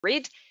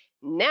Red.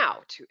 Now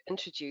to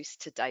introduce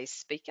today's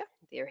speaker.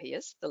 There he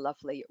is, the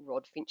lovely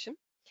Rod Fensham,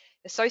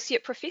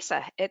 Associate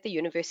Professor at the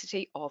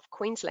University of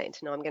Queensland.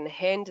 Now I'm going to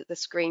hand the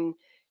screen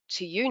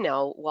to you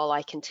now while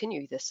I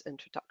continue this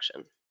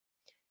introduction.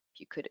 If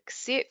you could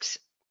accept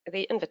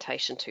the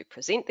invitation to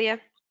present there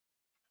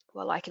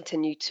while I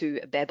continue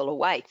to babble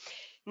away.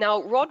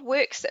 Now, Rod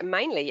works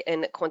mainly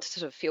in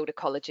quantitative field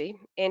ecology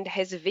and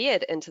has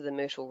veered into the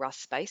Myrtle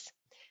Rust space,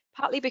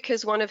 partly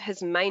because one of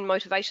his main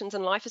motivations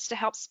in life is to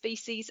help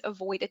species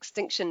avoid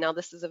extinction. Now,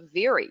 this is a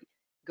very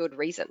good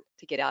reason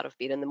to get out of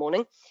bed in the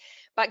morning,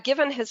 but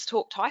given his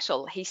talk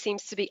title, he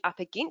seems to be up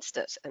against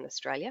it in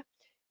Australia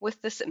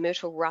with this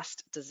Myrtle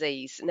Rust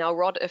disease. Now,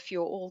 Rod, if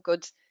you're all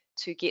good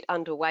to get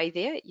underway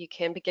there, you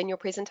can begin your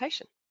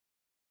presentation.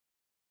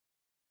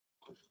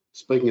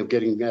 Speaking of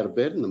getting out of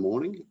bed in the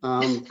morning,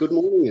 good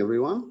morning,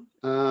 everyone.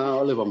 I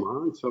live on my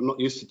own, so I'm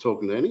not used to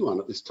talking to anyone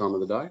at this time of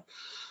the day,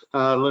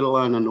 let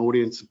alone an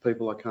audience of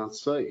people I can't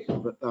see,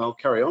 but I'll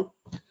carry on.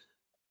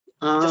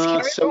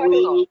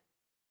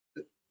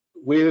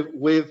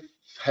 We've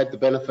had the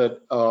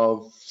benefit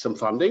of some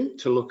funding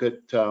to look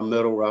at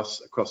Myrtle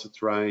Rust across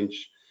its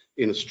range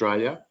in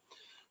Australia,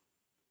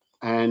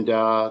 and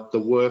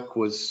the work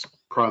was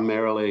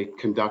primarily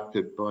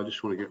conducted by, I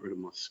just want to get rid of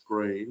my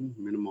screen,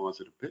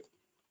 minimize it a bit.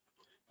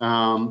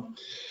 Our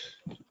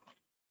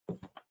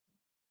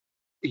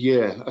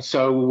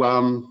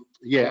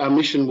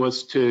mission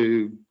was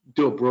to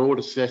do a broad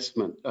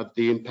assessment of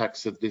the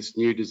impacts of this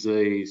new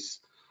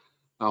disease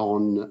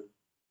on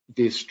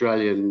the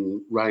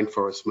Australian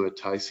rainforest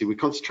Myrtaceae. We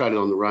concentrated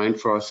on the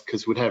rainforest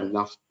because we'd had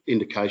enough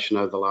indication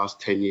over the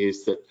last 10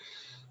 years that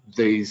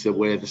these are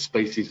where the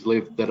species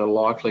live that are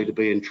likely to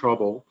be in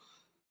trouble.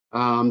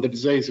 The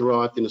disease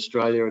arrived in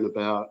Australia in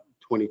about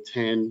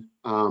 2010.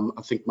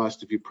 I think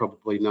most of you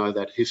probably know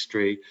that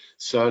history.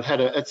 So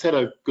it's had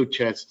a good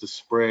chance to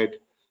spread,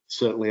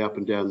 certainly up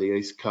and down the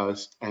East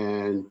Coast,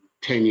 and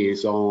 10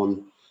 years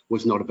on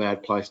was not a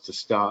bad place to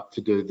start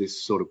to do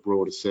this sort of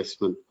broad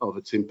assessment of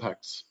its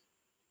impacts.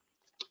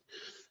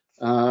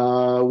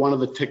 One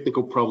of the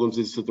technical problems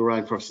is that the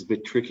rainforest is a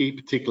bit tricky,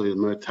 particularly the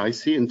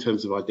Myrtaceae, in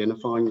terms of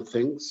identifying the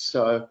things.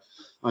 So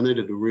I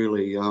needed a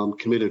really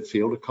committed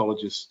field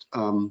ecologist,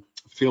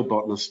 field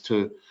botanist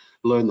to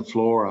learn the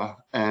flora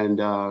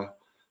and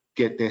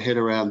get their head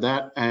around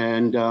that.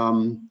 And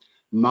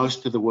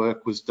most of the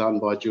work was done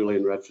by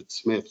Julian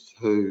Radford-Smith,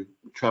 who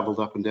travelled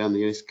up and down the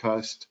East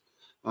Coast,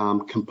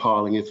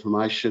 compiling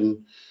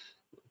information,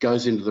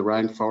 goes into the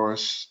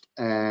rainforest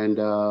and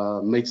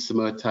meets the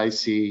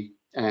Myrtaceae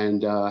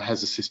and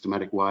has a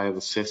systematic way of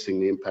assessing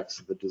the impacts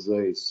of the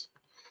disease.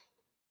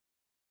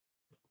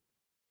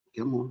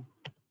 Come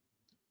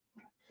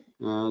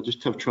on.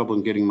 Just have trouble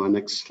in getting my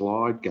next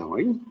slide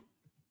going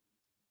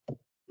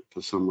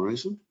for some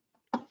reason.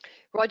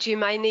 Rod, you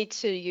may need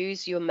to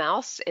use your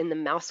mouse and the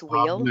mouse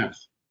wheel.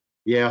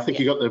 Yeah, I think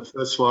you got the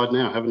first slide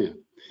now, haven't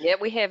you? Yeah,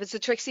 we have. It's a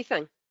tricksy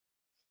thing.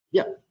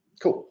 Yeah,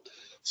 cool.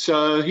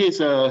 So here's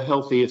a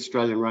healthy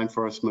Australian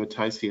rainforest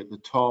Myrtaceae at the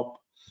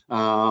top,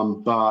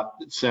 but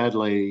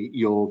sadly,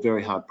 you're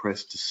very hard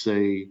pressed to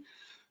see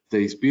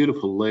these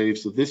beautiful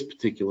leaves of this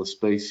particular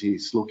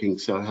species looking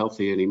so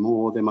healthy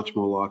anymore. They're much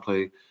more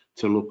likely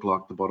to look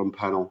like the bottom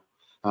panel,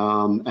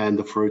 and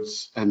the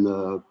fruits and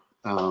the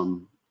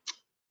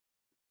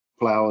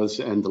flowers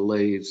and the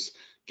leaves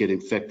get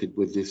infected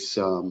with this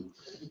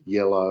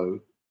yellow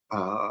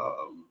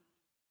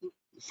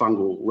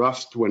fungal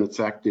rust when it's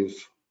active.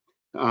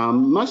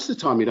 Most of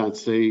the time you don't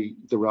see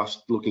the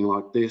rust looking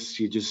like this,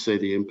 you just see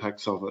the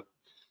impacts of it.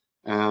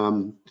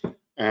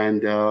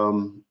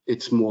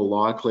 It's more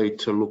likely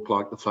to look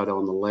like the photo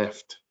on the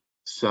left.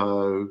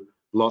 So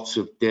lots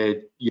of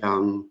dead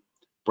young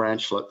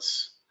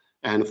branchlets,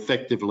 and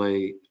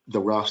effectively the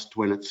rust,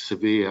 when it's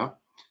severe,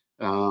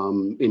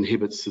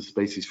 inhibits the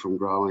species from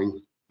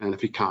growing. And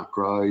if you can't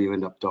grow, you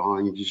end up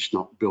dying. You're just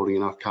not building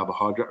enough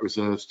carbohydrate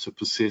reserves to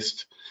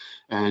persist.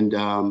 And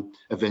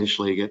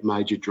eventually you get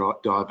major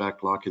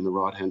dieback, like in the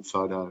right-hand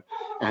photo.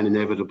 And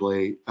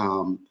inevitably,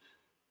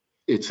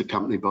 it's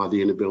accompanied by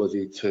the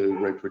inability to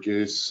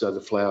reproduce. So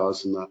the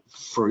flowers and the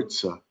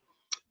fruits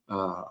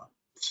are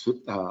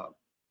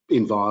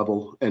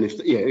inviable. And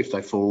if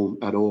they form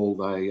at all,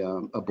 they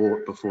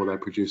abort before they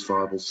produce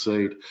viable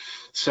seed.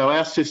 So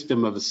our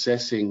system of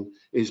assessing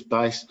is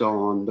based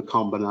on the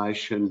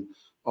combination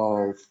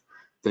of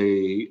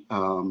the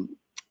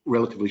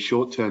relatively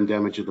short-term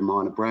damage of the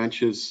minor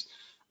branches,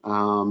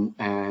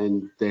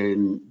 and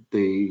then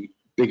the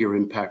bigger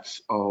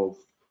impacts of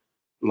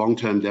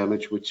long-term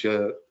damage, which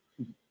are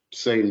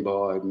seen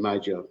by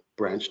major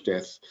branch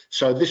death.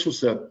 So this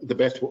was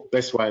the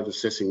best way of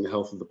assessing the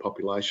health of the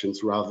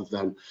populations, rather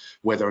than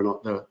whether or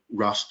not the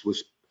rust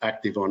was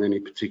active on any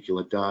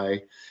particular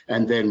day.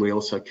 And then we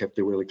also kept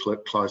a really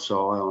close eye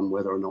on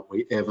whether or not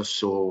we ever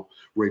saw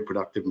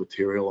reproductive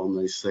material on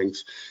these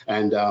things.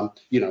 And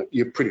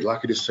you're pretty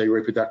lucky to see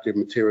reproductive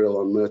material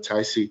on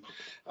Myrtaceae,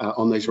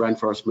 on these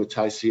rainforest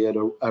Myrtaceae at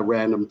a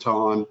random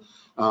time.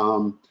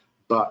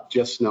 but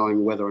just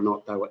knowing whether or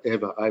not they were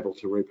ever able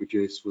to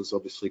reproduce was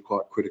obviously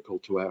quite critical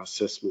to our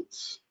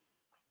assessments.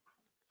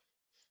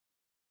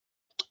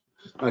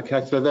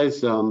 Okay, so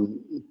there's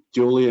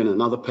Julian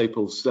and other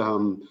people's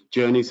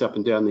journeys up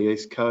and down the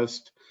East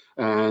Coast,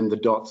 and the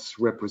dots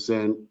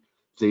represent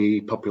the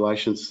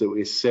populations that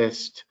we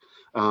assessed.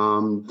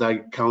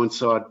 They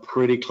coincide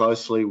pretty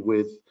closely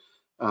with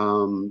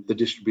the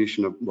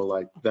distribution of,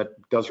 well, that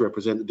does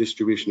represent the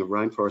distribution of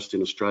rainforest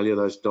in Australia,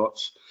 those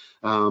dots,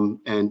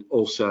 and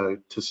also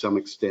to some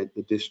extent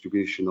the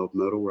distribution of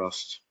Myrtle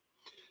Rust.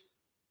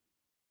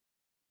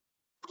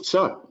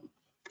 So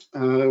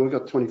we've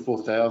got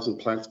 24,000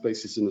 plant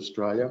species in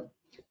Australia,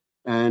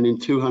 and in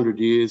 200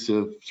 years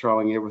of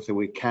throwing everything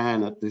we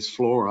can at this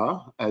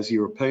flora as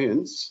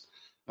Europeans,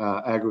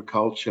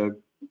 agriculture,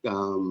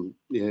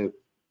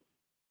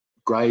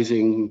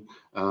 grazing,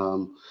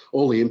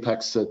 all the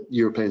impacts that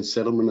European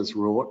settlement has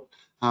wrought,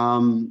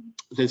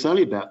 there's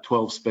only about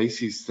 12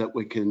 species that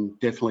we can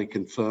definitely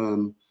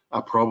confirm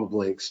are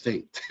probably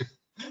extinct.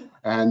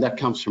 And that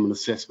comes from an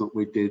assessment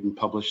we did and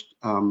published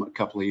a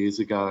couple of years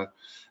ago.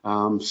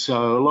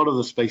 So a lot of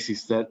the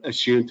species that are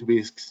assumed to be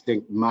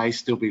extinct may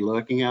still be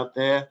lurking out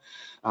there,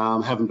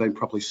 haven't been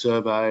properly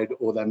surveyed,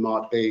 or they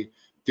might be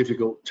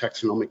difficult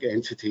taxonomic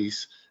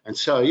entities. And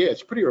so, yeah,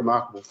 it's a pretty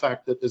remarkable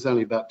fact that there's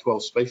only about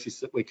 12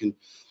 species that we can,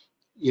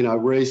 you know,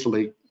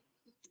 reasonably,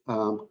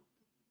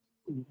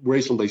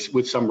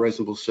 with some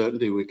reasonable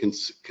certainty, we can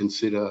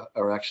consider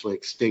are actually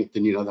extinct.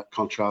 And, you know, that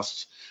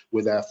contrasts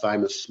with our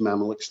famous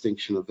mammal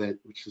extinction event,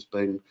 which has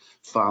been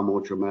far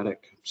more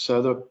dramatic.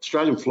 So the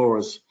Australian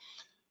floras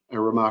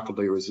are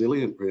remarkably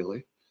resilient,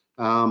 really.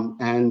 So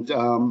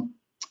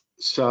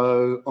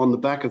on the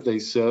back of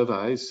these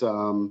surveys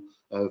of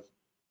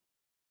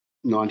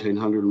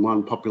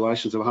 1,901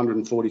 populations of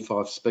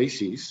 145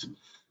 species,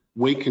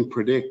 we can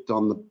predict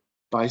on the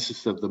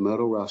basis of the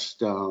Myrtle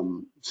Rust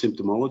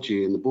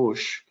symptomology in the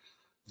bush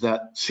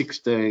that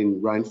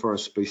 16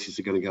 rainforest species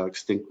are going to go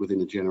extinct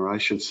within a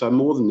generation, so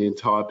more than the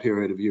entire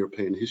period of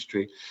European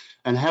history.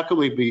 And how can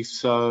we be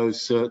so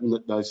certain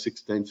that those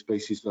 16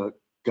 species are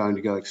going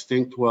to go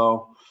extinct?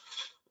 Well,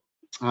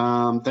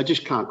 they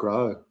just can't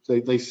grow.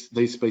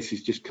 These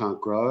species just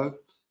can't grow.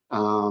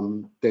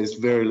 There's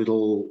very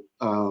little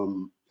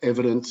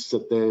evidence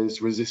that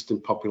there's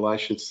resistant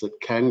populations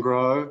that can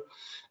grow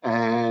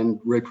and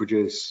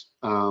reproduce.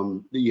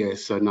 Yeah,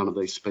 so none of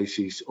these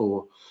species,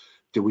 or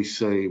do we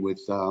see with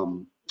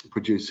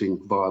producing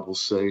viable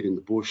seed in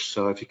the bush.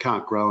 So if you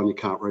can't grow and you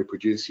can't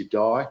reproduce, you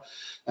die.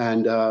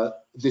 And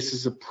this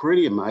is a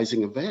pretty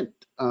amazing event,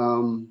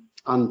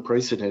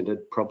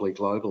 unprecedented probably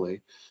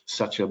globally,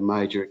 such a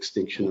major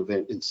extinction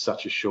event in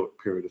such a short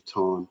period of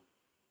time.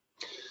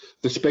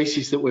 The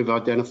species that we've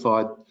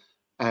identified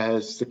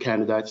as the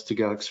candidates to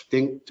go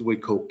extinct we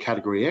call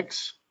category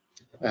X.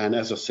 And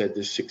as I said,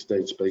 there's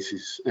 16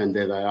 species, and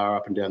there they are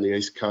up and down the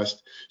East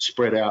Coast,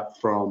 spread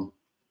out from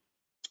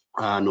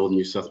northern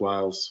New South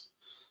Wales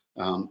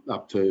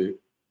up to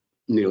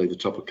nearly the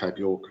top of Cape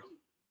York.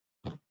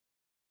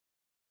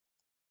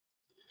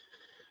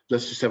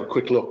 Let's just have a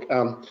quick look.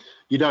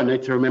 You don't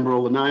need to remember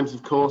all the names,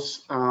 of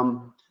course,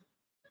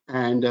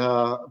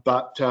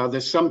 but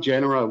there's some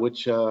genera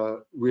which are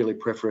really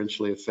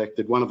preferentially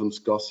affected. One of them's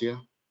Gossia.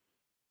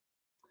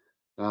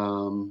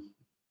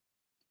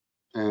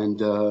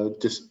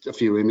 Just a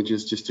few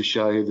images just to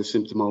show you the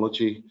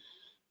symptomology.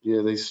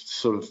 Yeah, these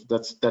sort of,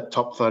 that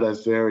top photo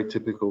is very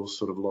typical,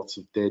 sort of lots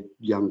of dead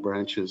young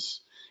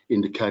branches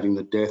indicating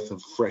the death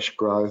of fresh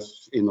growth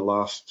in the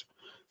last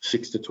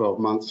 6 to 12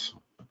 months.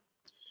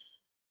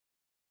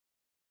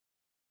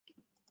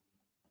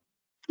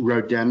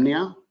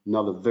 Rhodamnia,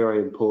 another very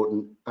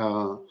important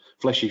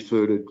fleshy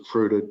fruited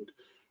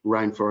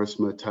rainforest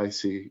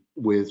Myrtaceae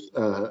with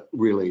a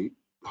really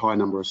high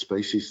number of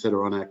species that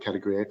are on our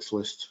category X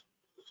list.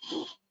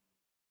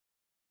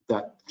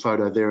 That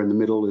photo there in the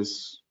middle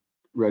is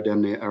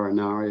Rhodamnia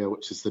arenaria,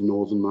 which is the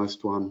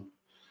northernmost one.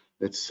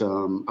 It's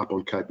up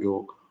on Cape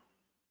York.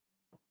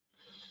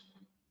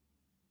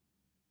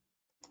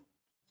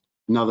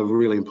 Another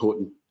really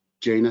important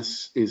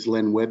genus is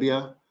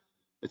Lenwebbia.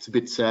 It's a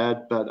bit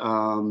sad, but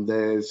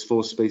there's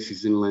 4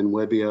 species in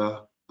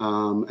Lenwebbia,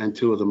 and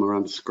 2 of them are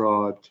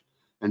undescribed,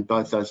 and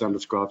both those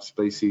undescribed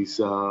species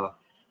are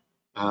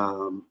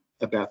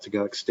about to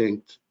go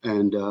extinct.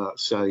 And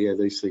so, yeah,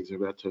 these things are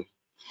about to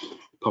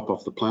pop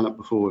off the planet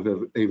before we've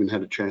ever even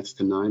had a chance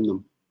to name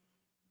them.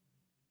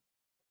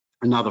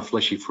 Another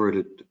fleshy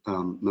fruited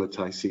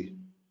Myrtaceae.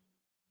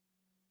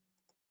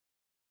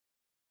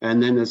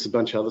 And then there's a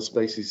bunch of other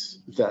species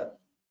that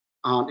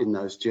aren't in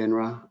those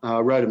genera.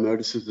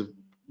 Rhodamyrtis is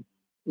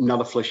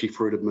another fleshy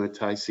fruited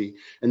Myrtaceae.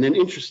 And then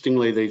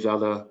interestingly, these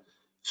other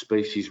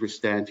species,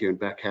 Ristantia and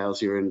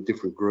Backhausia, are in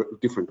a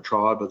different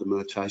tribe of the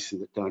Myrtaceae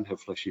that don't have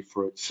fleshy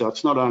fruit. So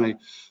it's not only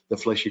the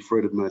fleshy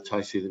fruited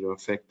Myrtaceae that are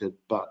affected,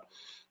 but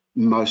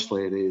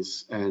mostly it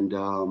is. And,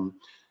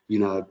 you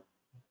know,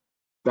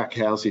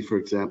 Backhausia, for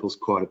example, is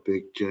quite a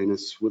big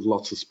genus with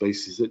lots of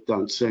species that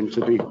don't seem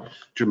to be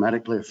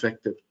dramatically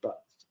affected,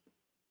 but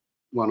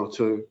 1 or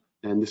 2,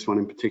 and this one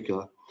in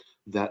particular,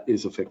 that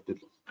is affected.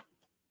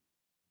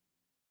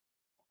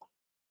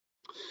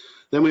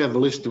 Then we have a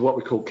list of what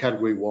we call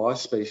category Y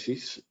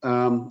species,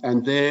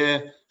 and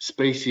they're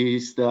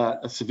species that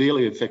are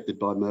severely affected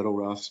by myrtle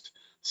rust,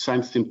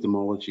 same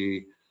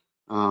symptomology,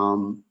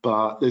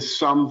 but there's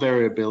some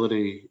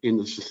variability in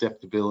the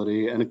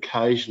susceptibility, and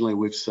occasionally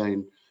we've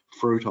seen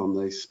fruit on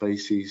these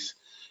species,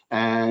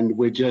 and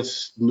we're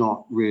just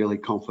not really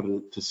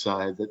confident to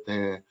say that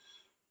they're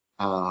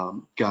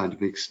going to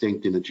be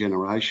extinct in a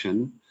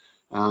generation.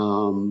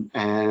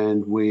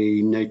 And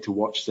we need to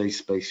watch these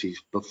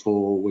species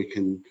before we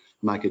can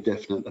make a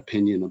definite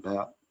opinion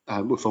about,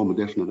 form a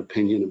definite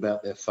opinion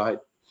about their fate.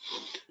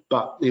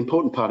 But the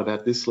important part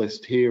about this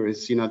list here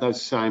is, you know,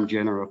 those same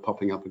genera are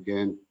popping up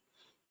again: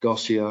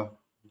 Gossia,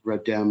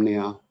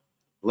 Rhodamnia,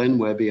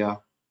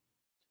 Lenwebbia,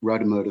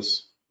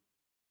 Rhodomyrtus.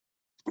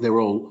 They're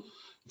all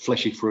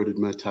fleshy fruited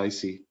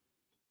Myrtaceae.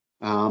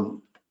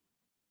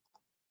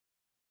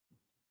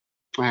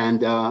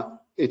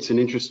 It's an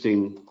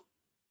interesting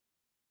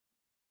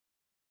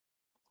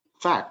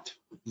fact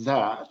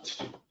that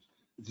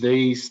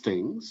these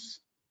things,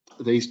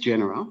 these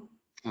genera,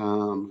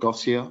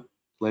 Gossia,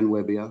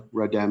 Lenwebbia,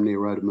 Rhodamnia,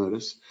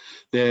 Rhodomyrtus,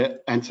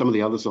 and some of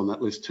the others on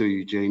that list too,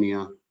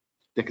 Eugenia,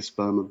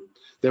 Decaspermum,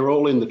 they're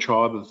all in the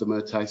tribe of the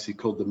Myrtaceae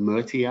called the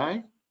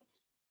Myrtaceae.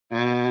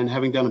 And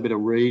having done a bit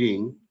of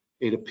reading,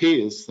 it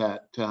appears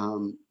that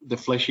the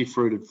fleshy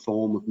fruited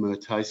form of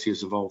Myrtaceae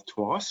has evolved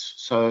twice.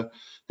 So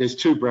there's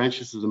two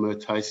branches of the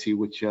Myrtaceae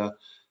which are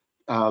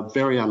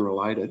very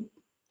unrelated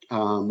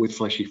with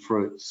fleshy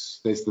fruits.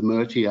 There's the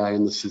Myrtaceae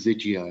and the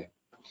Syzygiae.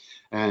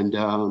 And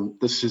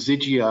the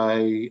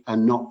Syzygiae are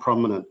not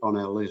prominent on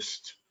our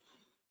list.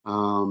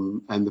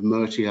 And the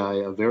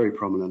Myrtaceae are very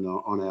prominent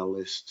on our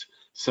list.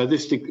 So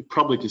this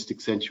probably just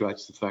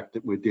accentuates the fact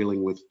that we're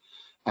dealing with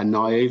a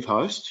naive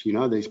host, you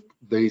know,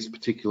 these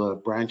particular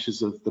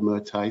branches of the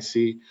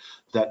Myrtaceae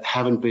that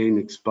haven't been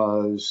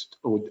exposed,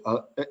 or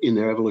in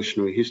their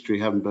evolutionary history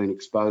haven't been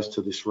exposed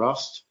to this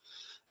rust.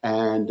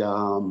 And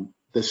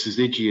the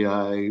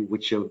Syzygiae,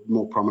 which are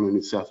more prominent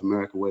in South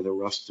America where the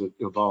rust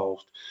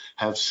evolved,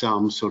 have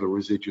some sort of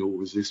residual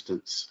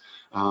resistance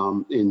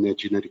in their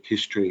genetic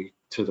history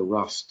to the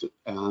rust.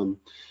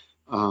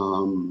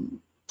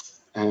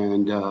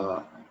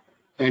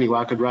 Anyway,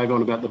 I could rave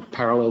on about the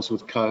parallels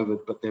with COVID,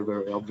 but they're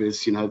very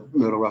obvious. You know,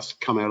 myrtle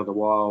rust come out of the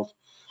wild.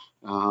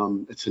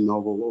 It's a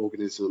novel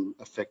organism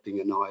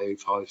affecting a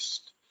naive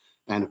host.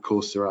 And of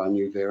course, there are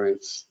new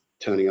variants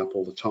turning up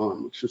all the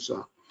time, which is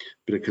a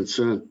bit of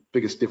concern.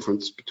 Biggest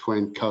difference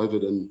between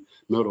COVID and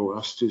myrtle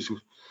rust is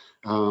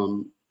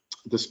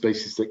the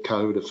species that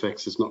COVID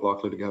affects is not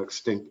likely to go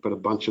extinct, but a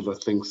bunch of the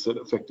things that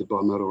are affected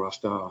by myrtle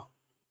rust are.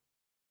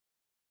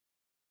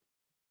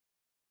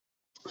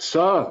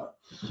 So,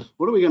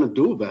 what are we going to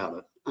do about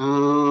it?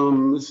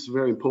 This is a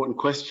very important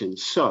question.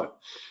 So,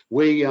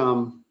 we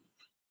have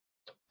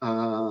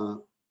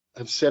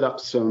set up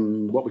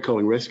some what we're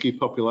calling rescue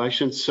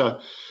populations. So,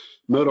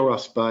 myrtle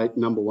rust bait,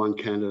 #1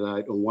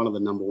 candidate, or one of the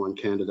 #1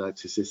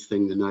 candidates is this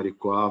thing, the native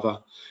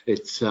guava.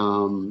 It's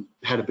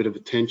had a bit of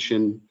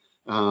attention.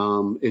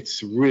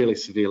 It's really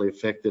severely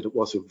affected. It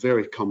was a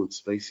very common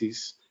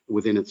species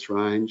within its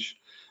range.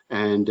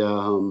 And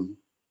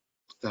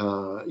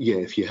yeah,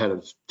 if you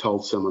had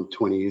told someone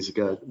 20 years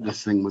ago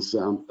this thing was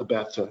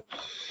about to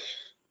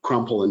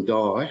crumple and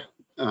die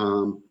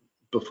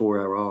before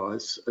our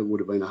eyes, it would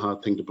have been a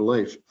hard thing to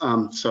believe.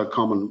 So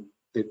common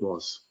it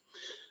was.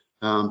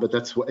 But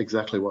that's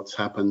exactly what's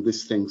happened.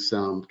 This thing's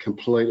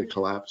completely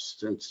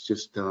collapsed. It's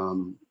just,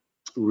 you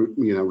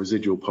know,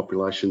 residual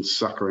population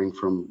suckering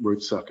from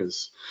root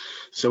suckers.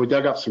 So we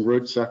dug up some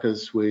root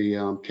suckers. We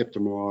kept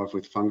them alive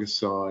with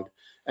fungicide,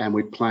 and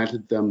we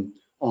planted them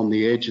on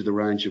the edge of the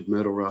range of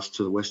myrtle rust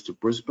to the west of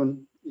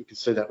Brisbane. You can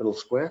see that little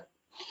square.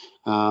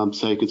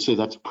 So you can see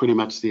that's pretty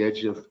much the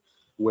edge of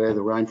where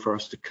the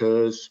rainforest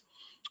occurs,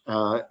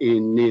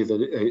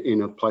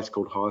 in a place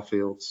called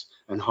Highfields,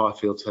 and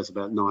Highfields has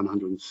about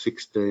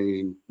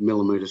 916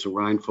 millimetres of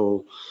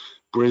rainfall.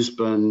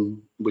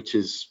 Brisbane, which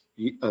is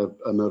a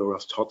myrtle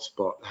rust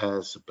hotspot,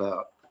 has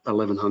about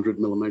 1100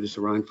 millimetres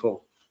of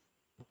rainfall.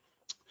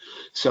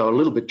 So a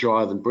little bit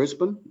drier than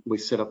Brisbane. We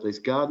set up these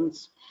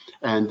gardens,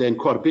 and then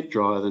quite a bit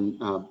drier than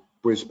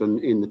Brisbane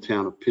in the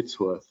town of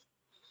Pittsworth,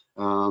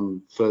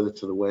 further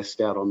to the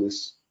west out on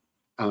this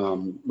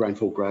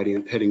rainfall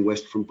gradient heading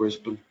west from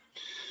Brisbane.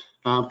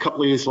 A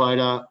couple of years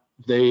later,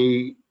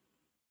 the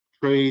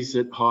trees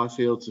at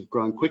Highfields have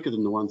grown quicker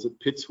than the ones at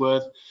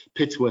Pittsworth.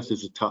 Pittsworth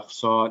is a tough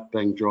site,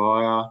 being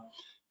drier,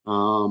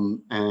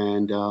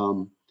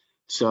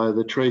 so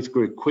the trees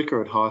grew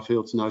quicker at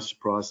Highfields, no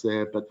surprise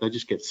there, but they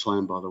just get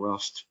slammed by the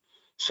rust.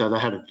 So they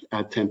had an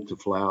attempt to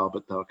flower,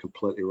 but they were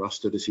completely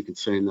rusted, as you can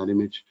see in that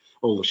image.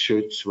 All the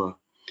shoots were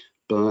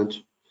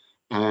burnt.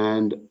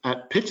 And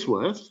at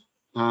Pittsworth,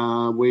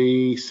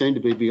 we seem to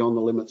be beyond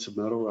the limits of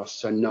myrtle rust,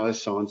 so no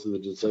signs of the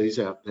disease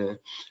out there,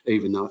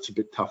 even though it's a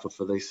bit tougher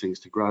for these things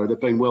to grow. They've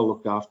been well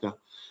looked after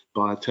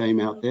by a team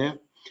out there.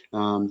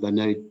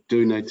 They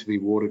do need to be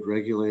watered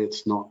regularly.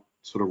 It's not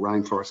sort of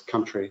rainforest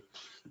country,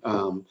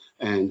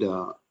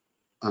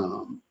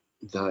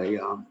 they,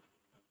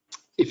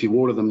 if you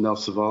water them, they'll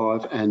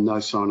survive, and no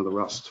sign of the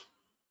rust.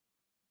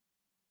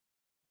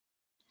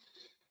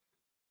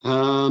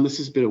 This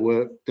is a bit of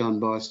work done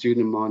by a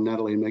student of mine,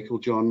 Natalie and Michael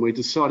John. We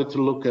decided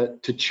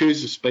to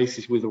choose a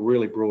species with a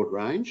really broad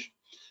range,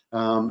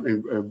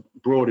 a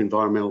broad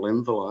environmental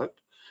envelope,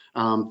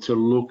 to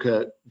look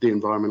at the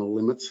environmental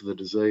limits of the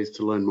disease,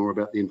 to learn more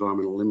about the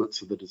environmental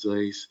limits of the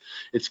disease.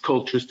 It's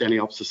called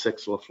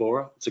Tristaniopsis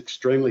flora. It's an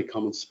extremely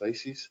common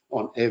species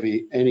on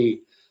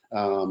any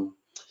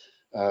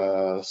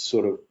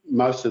sort of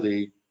most of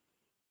the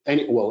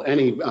any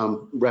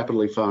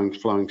rapidly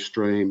flowing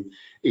stream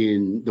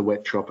in the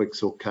wet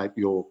tropics or Cape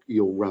York,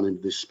 you'll run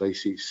into this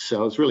species.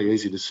 So it's really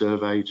easy to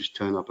survey. You just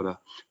turn up at a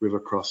river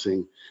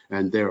crossing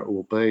and there it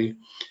will be.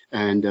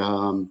 And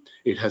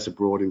it has a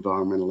broad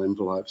environmental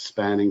envelope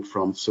spanning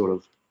from sort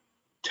of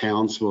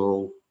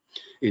Townsville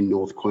in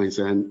North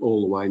Queensland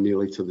all the way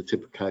nearly to the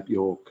tip of Cape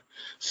York.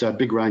 So a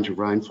big range of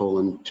rainfall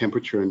and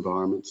temperature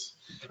environments.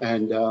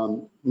 And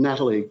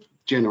Natalie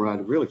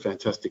generated really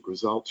fantastic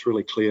results,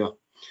 really clear,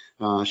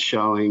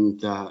 showing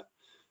that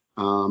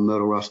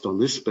myrtle rust on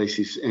this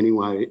species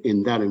anyway,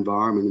 in that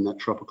environment, in that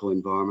tropical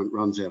environment,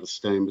 runs out of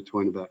steam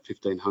between about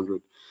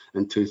 1,500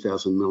 and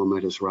 2,000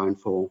 millimetres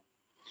rainfall.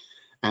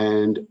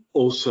 And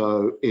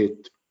also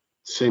it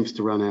seems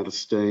to run out of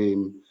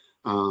steam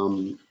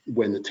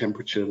when the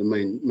temperature, the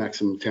mean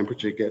maximum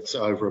temperature, gets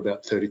over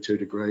about 32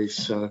 degrees.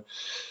 So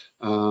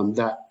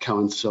that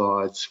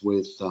coincides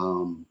with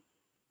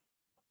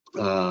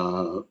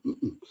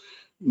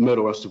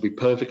myrtle rust will be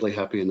perfectly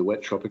happy in the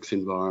wet tropics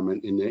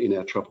environment in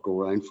our tropical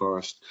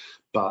rainforest,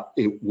 but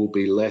it will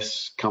be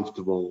less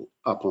comfortable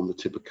up on the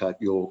tip of Cape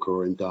York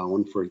or in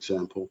Darwin, for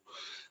example.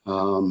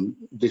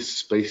 This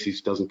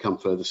species doesn't come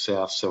further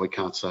south, so we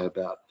can't say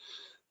about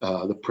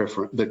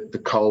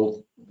the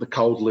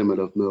cold limit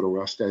of myrtle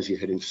rust as you're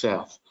heading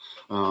south,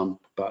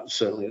 but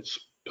certainly it's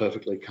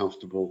perfectly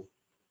comfortable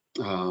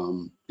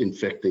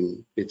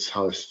infecting its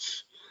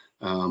hosts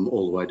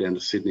all the way down to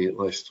Sydney at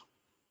least.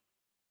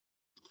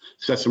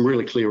 So some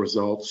really clear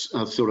results,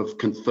 sort of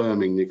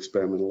confirming the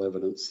experimental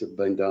evidence that have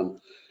been done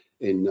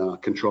in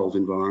controlled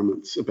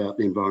environments about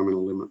the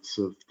environmental limits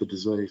of the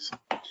disease.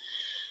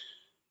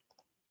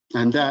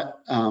 And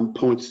that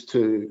points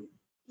to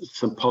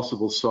some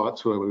possible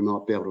sites where we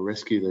might be able to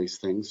rescue these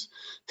things.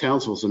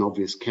 Townsville's an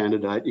obvious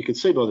candidate. You can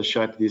see by the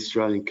shape of the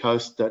Australian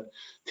coast that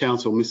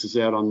Townsville misses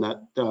out on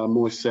that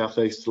moist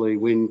southeasterly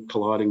wind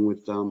colliding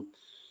with the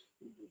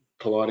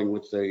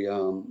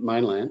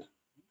mainland.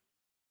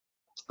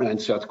 And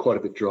so it's quite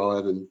a bit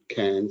drier than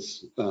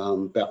Cairns,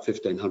 about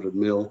 1,500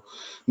 mil.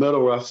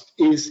 Myrtle rust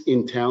is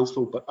in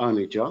Townsville, but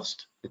only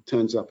just. It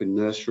turns up in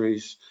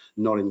nurseries,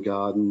 not in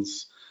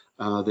gardens.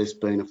 There's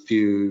been a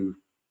few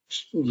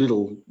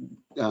little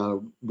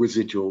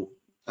residual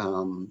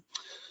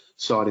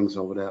sightings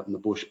of it out in the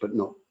bush, but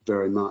not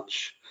very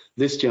much.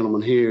 This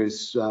gentleman here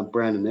is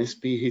Brandon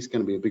Espy. He's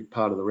going to be a big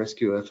part of the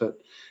rescue effort.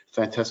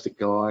 Fantastic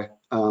guy.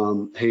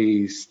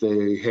 He's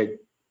the head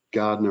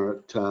gardener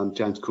at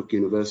James Cook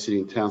University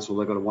in Townsville.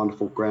 They've got a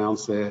wonderful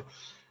grounds there,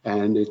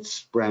 and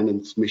it's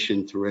Brandon's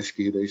mission to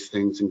rescue these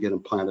things and get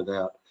them planted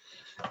out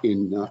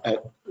in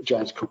at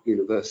James Cook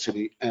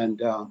University.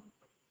 And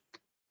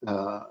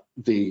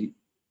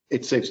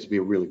it seems to be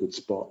a really good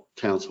spot.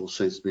 Townsville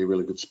seems to be a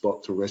really good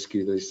spot to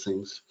rescue these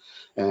things.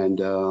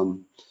 And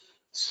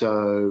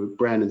so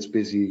Brandon's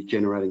busy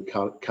generating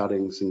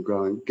cuttings and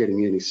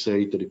getting any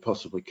seed that he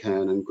possibly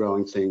can and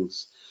growing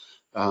things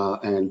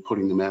and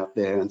putting them out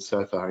there. And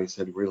so far he's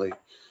had really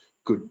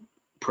good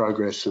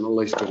progress and at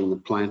least getting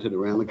them planted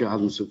around the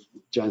gardens of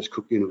James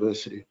Cook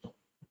University.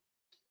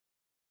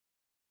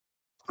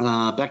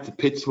 Back to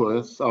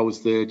Pittsworth, I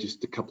was there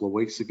just a couple of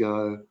weeks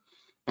ago,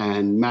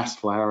 and mass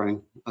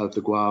flowering of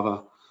the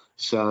guava.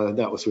 So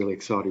that was really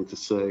exciting to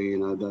see, you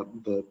know,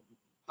 the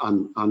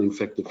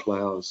uninfected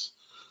flowers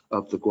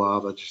of the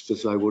guava, just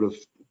as they would have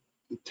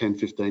 10,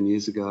 15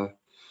 years ago.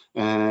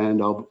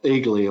 And I'll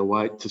eagerly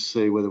await to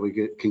see whether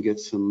we can get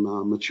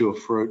some mature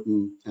fruit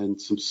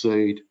and some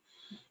seed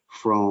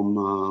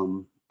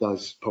from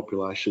those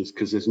populations,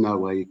 because there's no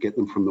way you get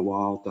them from the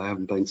wild. They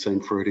haven't been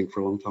seen fruiting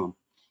for a long time.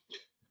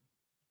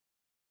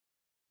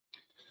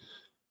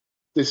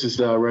 This is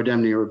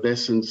Rhodamnia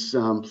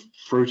rubescens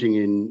fruiting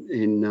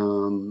in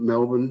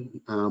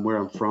Melbourne, where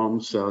I'm from.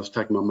 So I was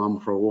taking my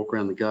mum for a walk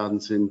around the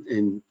gardens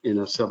in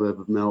a suburb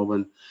of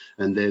Melbourne,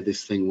 and there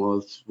this thing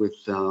was with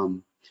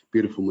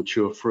beautiful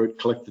mature fruit.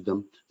 Collected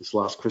them this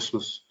last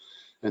Christmas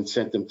and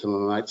sent them to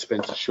my mate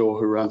Spencer Shaw,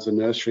 who runs a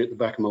nursery at the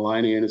back of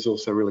Maloney and is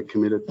also really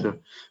committed to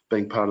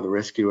being part of the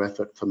rescue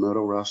effort for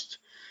myrtle rust.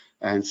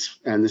 And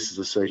this is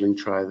a seedling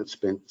tray that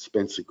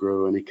Spencer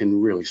grew, and you can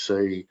really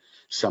see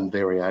some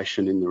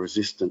variation in the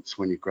resistance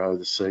when you grow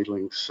the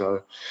seedlings.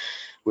 So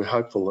we're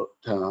hopeful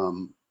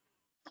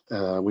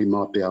that we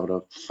might be able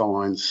to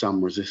find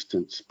some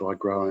resistance by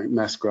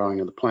mass growing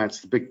of the plants.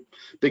 The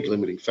big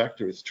limiting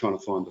factor is trying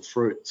to find the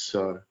fruit.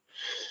 So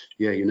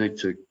yeah, you need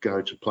to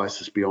go to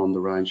places beyond the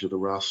range of the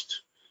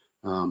rust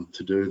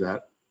to do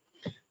that.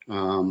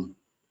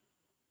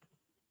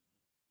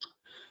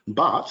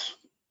 But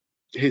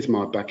here's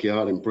my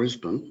backyard in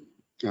Brisbane.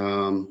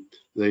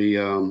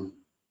 The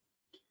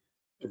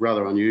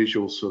rather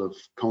unusual sort of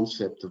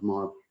concept of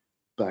my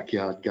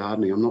backyard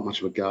gardening. I'm not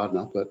much of a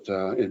gardener, but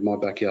in my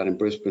backyard in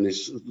Brisbane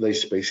is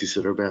these species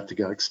that are about to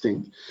go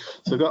extinct.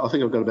 So I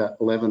think I've got about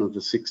 11 of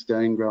the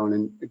 16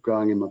 growing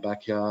in my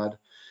backyard,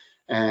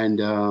 and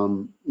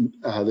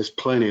there's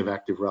plenty of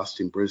active rust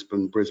in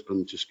Brisbane.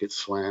 Brisbane just gets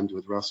slammed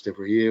with rust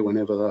every year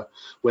whenever the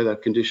weather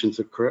conditions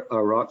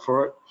are right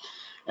for it.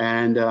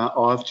 And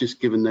I've just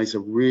given these a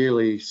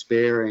really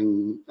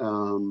sparing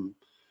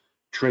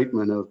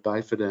treatment of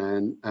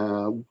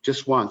Baphidan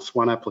just once,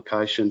 one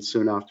application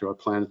soon after I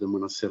planted them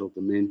when I settled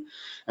them in.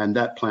 And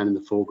that plant in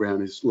the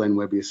foreground is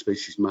Lenwebbia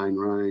species main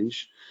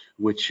range,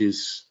 which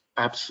is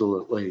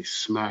absolutely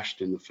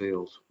smashed in the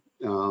field.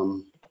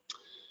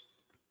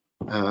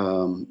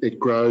 It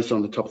grows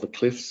on the top of the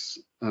cliffs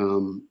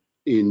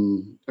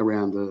in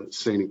around the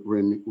scenic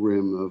rim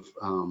of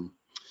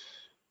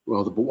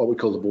well, what we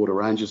call the border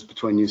ranges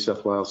between New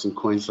South Wales and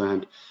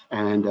Queensland,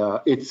 and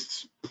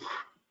it's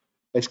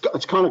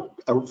kind of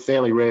a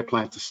fairly rare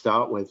plant to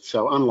start with.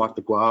 So unlike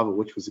the guava,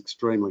 which was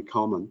extremely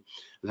common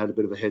and had a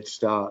bit of a head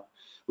start,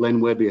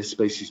 Lenwebbia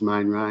species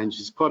main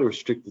range is quite a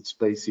restricted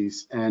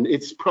species, and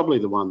it's probably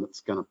the one that's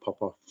going to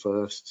pop off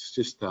first. It's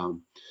just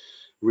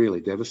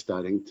really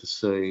devastating to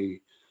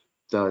see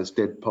those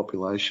dead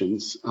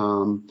populations,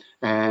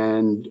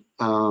 and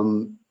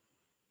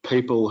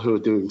people who are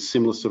doing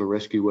similar sort of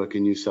rescue work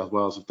in New South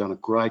Wales have done a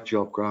great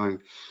job growing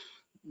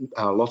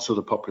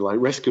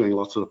rescuing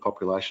lots of the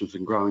populations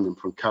and growing them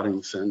from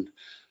cuttings. And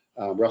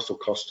Russell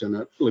Costin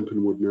at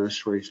Limpinwood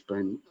Nursery has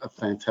been a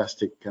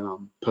fantastic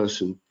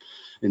person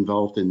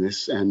involved in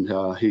this, and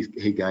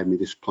he gave me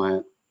this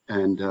plant.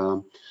 And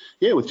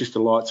yeah, with just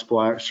a light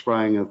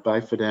spraying of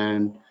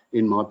Baphidan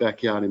in my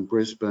backyard in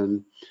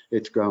Brisbane,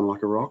 it's grown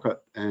like a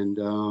rocket, and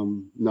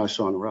no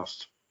sign of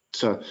rust.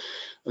 So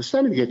I'm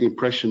starting to get the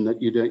impression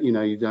that you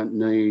don't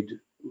need,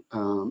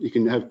 you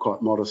can have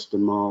quite modest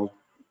and mild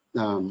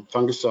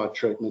fungicide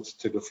treatments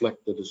to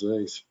deflect the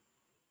disease.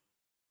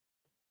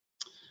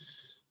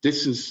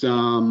 This is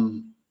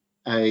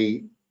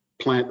a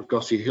plant of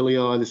Gossia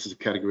hillii. This is a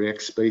category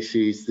X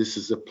species. This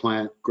is a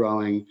plant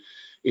growing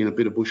in a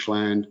bit of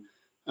bushland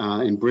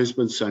in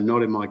Brisbane, so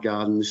not in my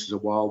garden. This is a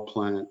wild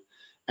plant,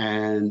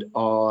 and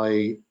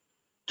I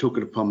took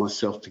it upon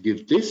myself to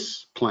give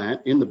this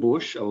plant in the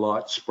bush a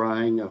light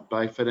spraying of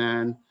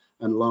Baphidan,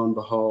 and lo and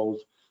behold,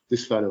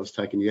 this photo was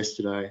taken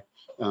yesterday.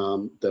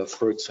 The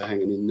fruits are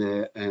hanging in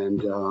there,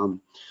 and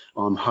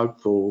I'm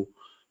hopeful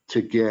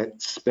to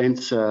get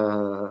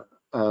Spencer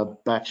a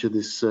batch of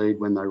this seed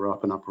when they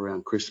ripen up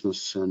around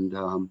Christmas, and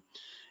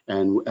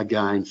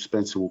again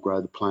Spencer will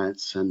grow the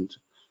plants, and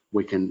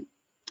we can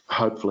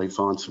hopefully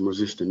find some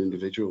resistant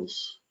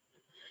individuals.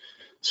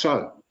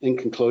 So in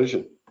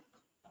conclusion,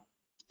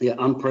 the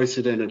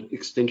unprecedented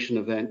extinction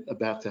event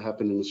about to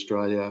happen in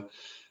Australia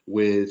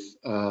with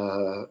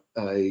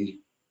a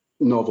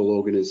novel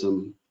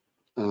organism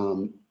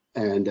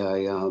and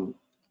a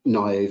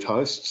naive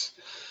hosts.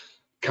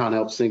 Can't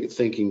help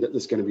thinking that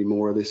there's going to be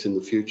more of this in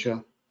the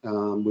future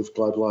with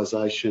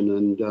globalization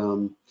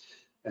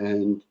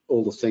and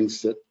all the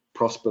things that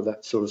prosper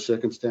that sort of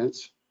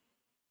circumstance.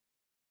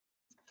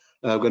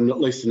 I've got at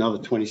least another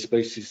 20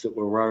 species that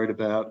we're worried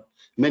about.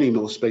 Many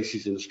more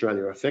species in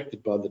Australia are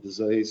affected by the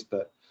disease,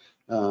 but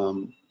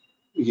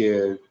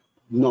yeah,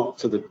 not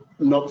to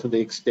the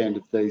extent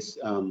of these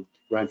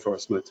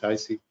rainforest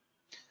Myrtaceae.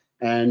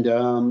 And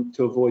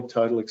to avoid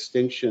total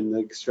extinction,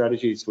 the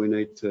strategies we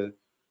need to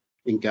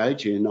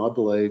engage in, I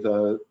believe,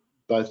 are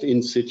both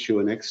in situ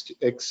and ex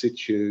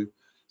situ.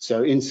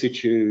 So in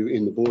situ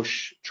in the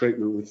bush,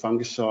 treatment with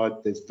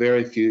fungicide.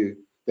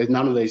 There's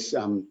none of these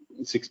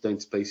 16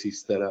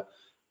 species that are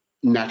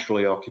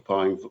naturally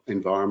occupying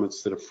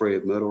environments that are free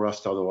of myrtle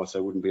rust, otherwise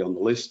they wouldn't be on the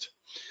list.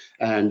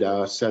 And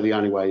so the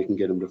only way you can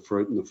get them to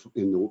fruit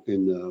in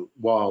the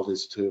wild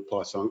is to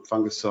apply some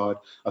fungicide.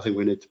 I think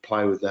we need to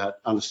play with that,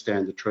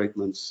 understand the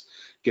treatments,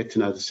 get to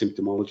know the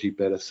symptomology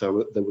better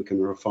so that we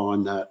can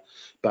refine that.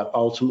 But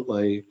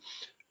ultimately,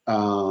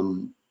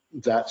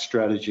 that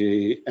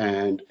strategy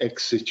and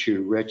ex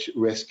situ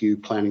rescue,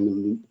 planning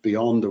them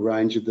beyond the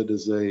range of the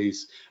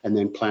disease and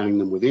then planning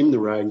them within the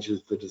range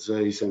of the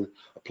disease and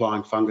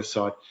applying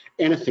fungicide,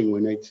 anything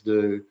we need to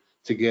do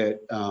to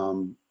get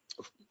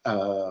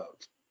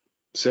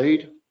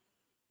seed.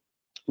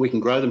 We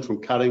can grow them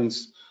from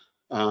cuttings,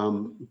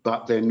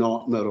 but they're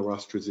not myrtle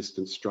rust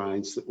resistant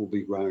strains that will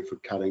be grown from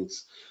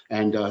cuttings.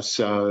 And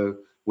so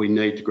we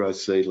need to grow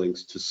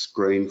seedlings to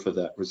screen for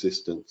that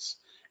resistance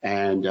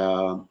and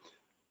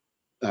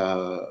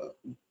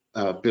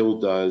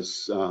build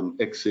those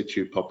ex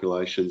situ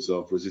populations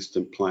of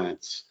resistant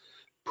plants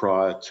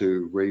prior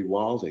to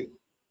rewilding.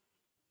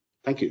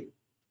 Thank you.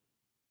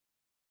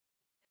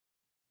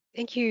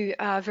 Thank you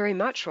very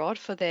much, Rod,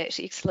 for that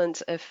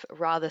excellent, if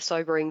rather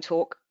sobering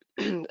talk.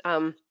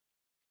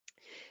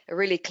 A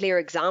really clear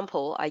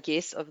example, I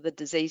guess, of the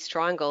disease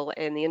triangle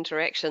and the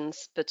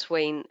interactions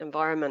between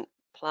environment,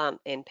 plant,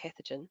 and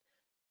pathogen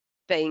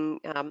being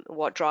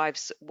what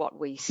drives what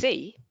we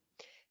see.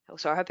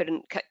 So I hope I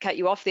didn't cut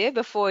you off there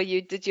before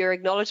you did your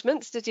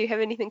acknowledgements. Did you have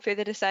anything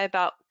further to say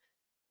about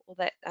all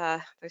that,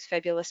 those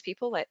fabulous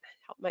people that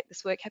help make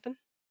this work happen?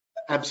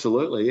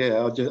 Absolutely,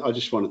 yeah. I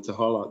just wanted to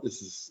highlight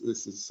this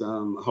is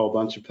a whole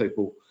bunch of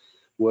people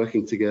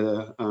working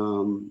together,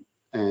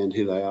 and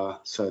here they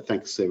are. So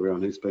thanks to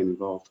everyone who's been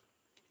involved.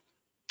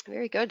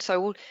 Very good.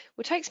 So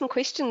we'll take some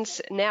questions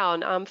now.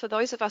 And for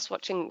those of us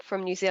watching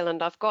from New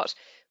Zealand, I've got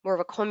more of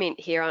a comment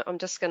here. I'm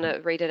just going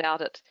to read it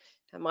out. It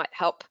might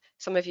help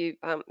some of you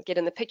get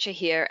in the picture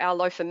here. Our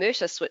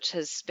Myrtaceae, which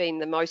has been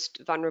the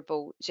most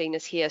vulnerable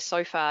genus here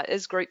so far,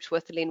 is grouped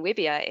with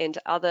Lenwebia and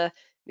other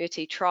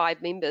Myrtaceae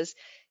tribe members.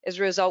 As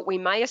a result, we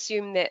may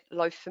assume that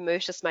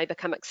Myrtaceae may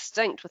become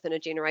extinct within a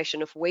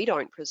generation if we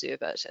don't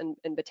preserve it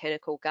in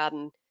botanical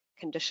garden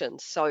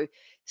conditions. So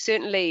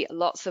certainly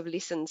lots of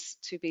lessons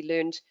to be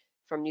learned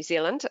from New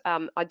Zealand.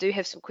 I do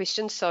have some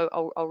questions,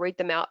 so I'll read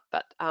them out,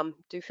 but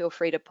do feel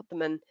free to put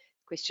them in the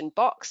question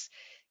box.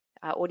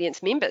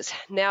 Audience members.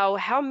 Now,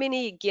 how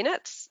many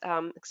gannets,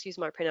 excuse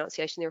my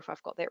pronunciation there if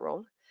I've got that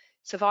wrong,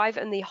 survive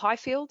in the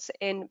Highfields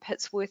and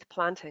Pittsworth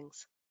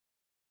plantings?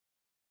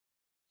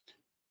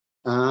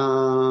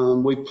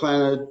 We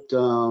planted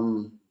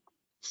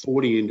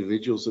 40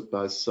 individuals at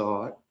both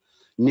sites.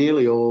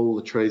 Nearly all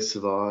the trees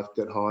survived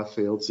at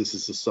Highfields. This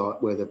is the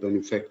site where they've been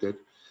infected.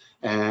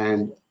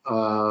 And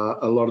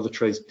a lot of the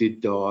trees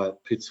did die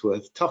at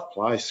Pittsworth. Tough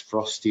place,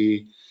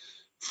 frosty,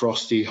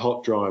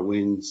 hot, dry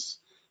winds.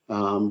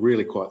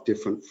 Really quite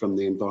different from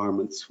the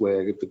environments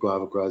where the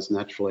guava grows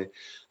naturally.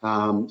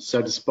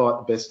 So despite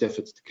the best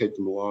efforts to keep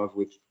them alive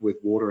with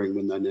watering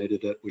when they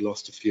needed it, we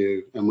lost a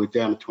few and we're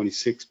down to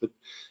 26. But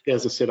yeah,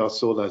 as I said, I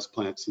saw those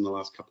plants in the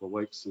last couple of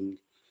weeks and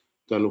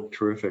they look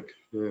terrific.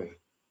 Yeah.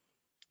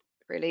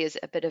 Really is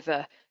a bit of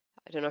a,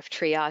 I don't know if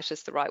triage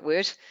is the right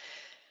word,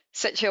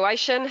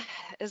 situation,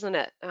 isn't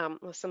it,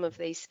 with some of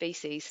these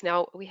species.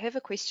 Now, we have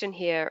a question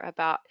here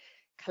about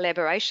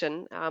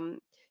collaboration.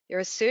 There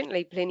is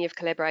certainly plenty of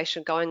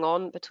collaboration going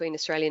on between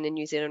Australian and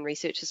New Zealand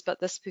researchers, but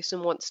this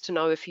person wants to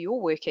know if you're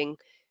working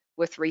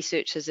with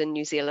researchers in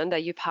New Zealand. Are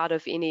you part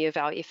of any of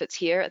our efforts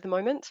here at the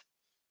moment?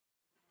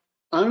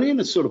 Only in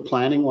a sort of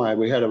planning way.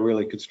 We had a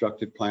really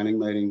constructive planning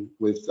meeting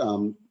with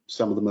some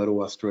of the Myrtle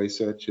Rust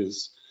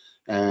researchers,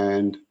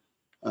 and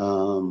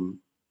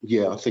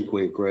yeah, I think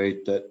we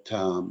agreed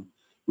that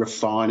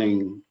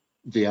refining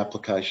the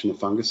application of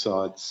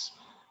fungicides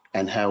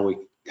and how we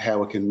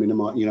can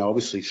minimise,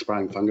 obviously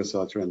spraying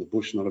fungicides around the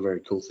bush, not a very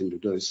cool thing to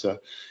do. So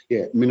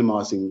yeah,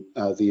 minimising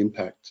the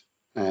impact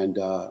and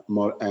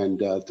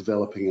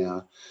developing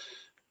our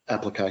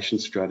application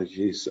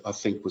strategies, I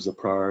think, was a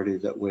priority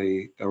that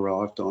we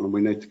arrived on, and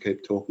we need to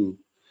keep talking.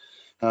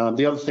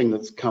 The other thing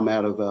that's come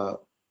out of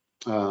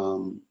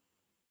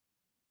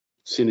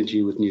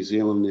synergy with New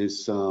Zealand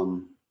is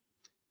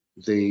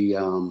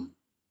the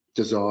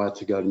desire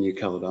to go to New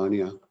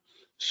Caledonia,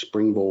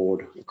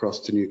 springboard across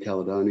to New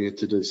Caledonia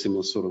to do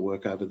similar sort of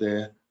work over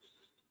there,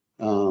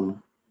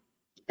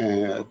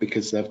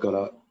 because they've got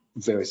a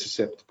very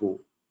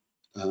susceptible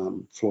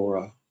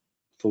flora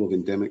full of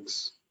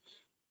endemics.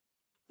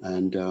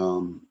 And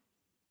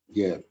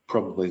yeah,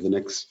 probably the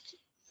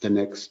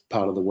next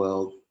part of the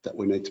world that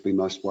we need to be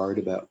most worried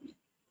about.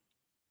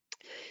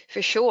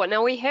 For sure.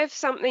 Now we have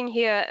something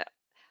here.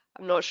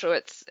 I'm not sure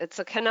it's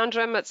a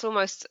conundrum. It's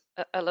almost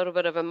a little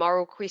bit of a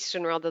moral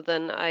question rather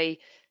than a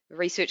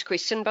research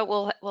question, but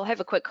we'll have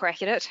a quick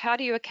crack at it. How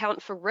do you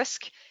account for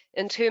risk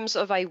in terms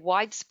of a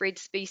widespread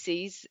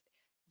species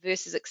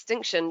versus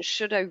extinction?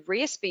 Should a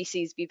rare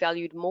species be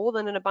valued more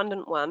than an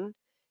abundant one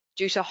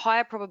due to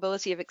higher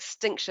probability of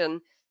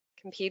extinction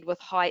compared with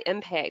high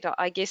impact?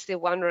 I guess they're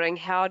wondering,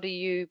 how do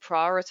you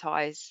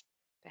prioritize,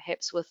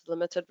 perhaps with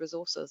limited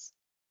resources?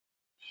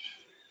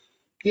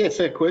 Yeah,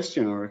 fair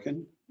question, I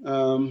reckon.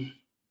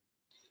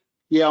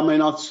 Yeah, I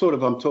mean, I'm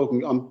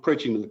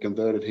preaching to the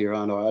converted here,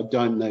 aren't I? I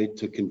don't need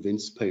to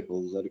convince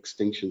people that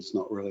extinction's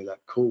not really that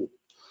cool.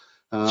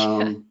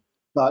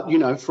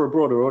 But, for a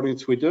broader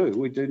audience, we do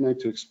need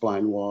to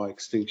explain why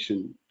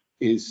extinction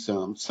is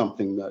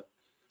something that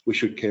we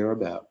should care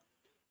about.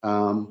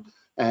 And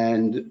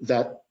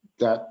that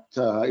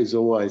is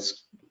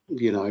always,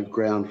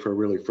 ground for a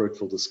really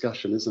fruitful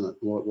discussion, isn't it?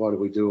 Why do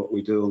we do what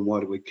we do and why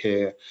do we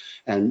care?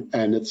 And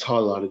it's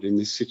highlighted in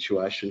this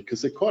situation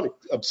because they're quite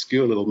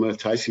obscure little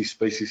Myrtaceae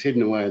species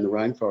hidden away in the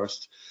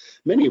rainforest,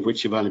 many of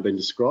which have only been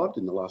described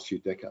in the last few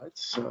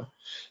decades.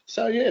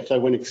 So yeah, if they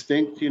went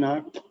extinct,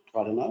 I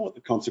don't know what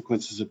the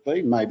consequences would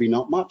be, maybe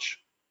not much.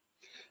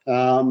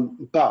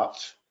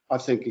 But I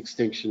think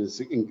extinction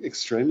is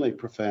extremely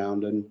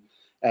profound, and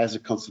as a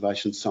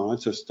conservation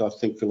scientist, I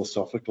think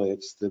philosophically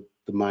it's the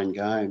main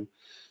game.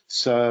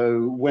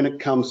 So when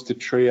it comes to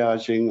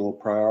triaging or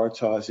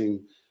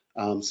prioritising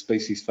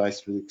species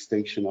faced with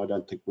extinction, I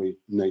don't think we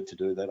need to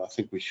do that. I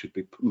think we should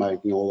be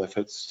making all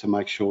efforts to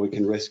make sure we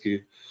can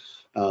rescue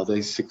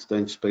these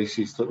 16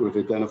 species that we've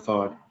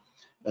identified.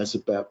 as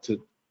about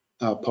to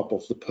pop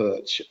off the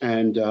perch.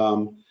 And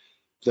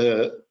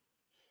the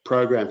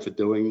program for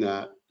doing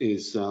that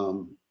is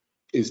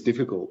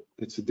difficult.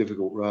 It's a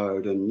difficult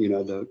road, and you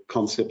know, the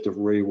concept of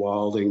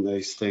rewilding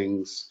these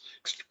things,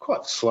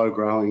 quite slow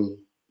growing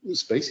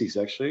species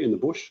actually in the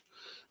bush.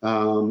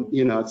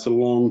 You know, it's a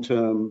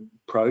long-term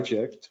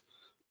project,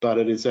 but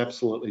it is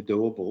absolutely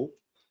doable,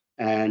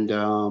 and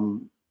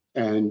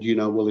you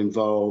know, will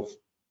involve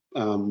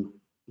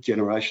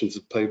generations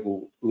of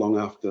people long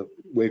after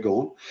we're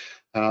gone.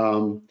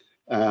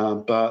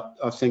 But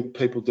I think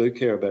people do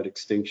care about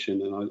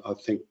extinction, and I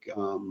think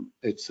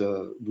it's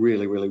a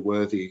really, really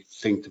worthy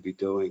thing to be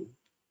doing,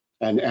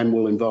 and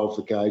will involve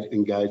the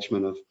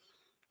engagement of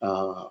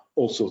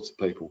all sorts of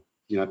people,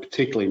 you know,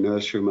 particularly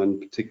nurserymen,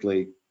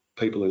 particularly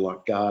people who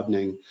like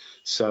gardening.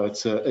 So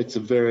it's a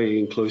very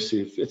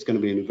inclusive, it's going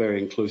to be a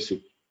very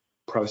inclusive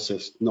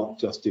process, not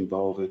just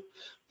involving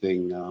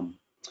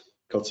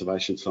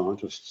conservation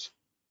scientists.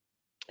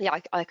 Yeah,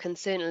 I can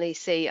certainly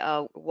see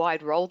a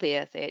wide role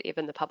there that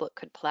even the public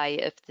could play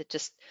if the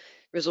just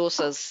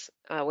resources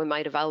were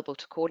made available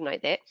to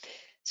coordinate that.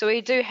 So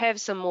we do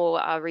have some more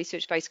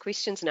research-based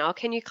questions now.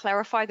 Can you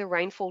clarify the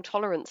rainfall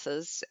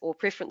tolerances or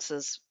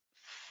preferences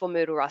for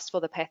myrtle rust for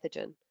the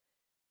pathogen?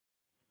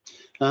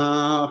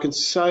 I can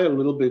say a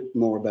little bit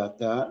more about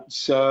that.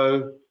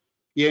 So,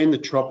 yeah, in the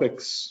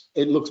tropics,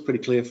 it looks pretty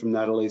clear from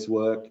Natalie's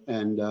work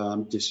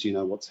and just, you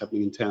know, what's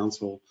happening in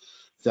Townsville,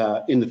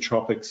 that in the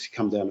tropics, you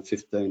come down to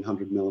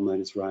 1,500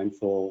 millimetres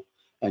rainfall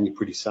and you're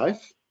pretty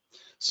safe.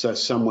 So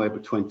somewhere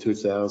between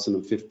 2,000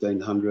 and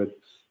 1,500,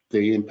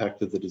 the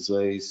impact of the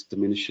disease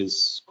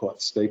diminishes quite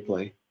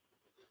steeply.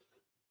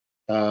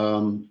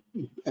 And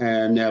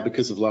now,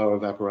 because of lower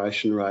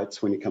evaporation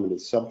rates, when you come into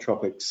the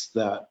subtropics,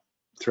 that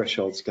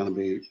threshold's going to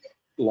be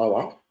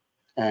lower,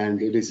 and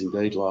it is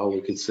indeed lower.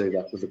 We can see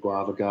that with the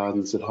guava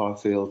gardens at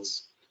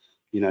Highfields.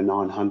 You know,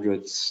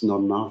 900's not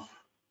enough.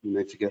 You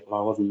need to get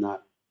lower than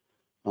that.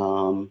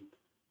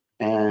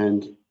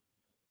 And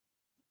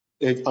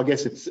I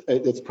guess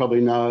it's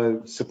probably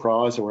no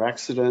surprise or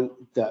accident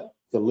that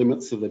the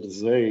limits of the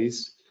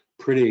disease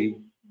pretty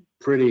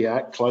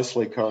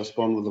closely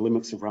correspond with the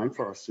limits of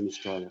rainforests in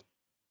Australia.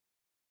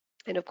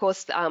 And of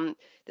course, the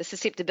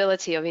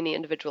susceptibility of any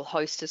individual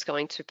host is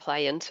going to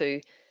play into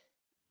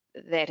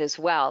that as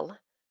well.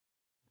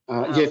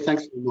 Yeah,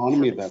 thanks for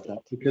reminding me about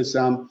that, because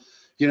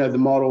you know, the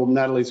model,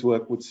 Natalie's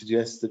work would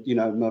suggest that, you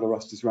know, myrtle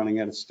rust is running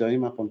out of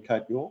steam up on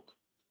Cape York,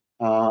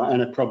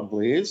 and it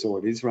probably is, or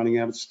it is running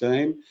out of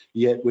steam,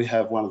 yet we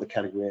have one of the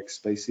category X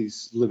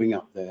species living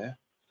up there.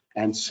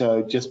 And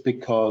so just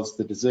because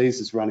the disease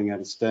is running out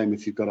of steam,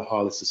 if you've got a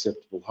highly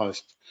susceptible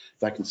host,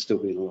 they can still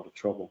be in a lot of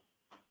trouble.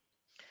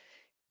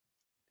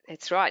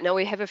 That's right. Now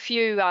we have a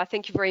few,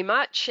 thank you very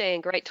much,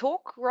 and great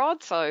talk,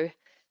 Rod. So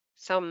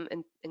some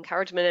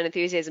encouragement and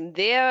enthusiasm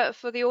there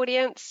for the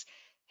audience.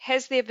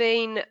 Has there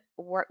been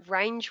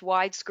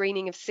range-wide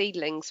screening of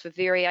seedlings for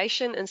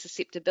variation and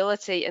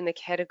susceptibility in the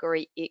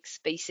category X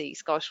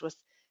species? Gosh, with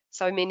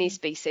so many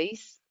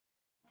species,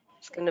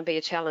 it's going to be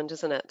a challenge,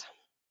 isn't it?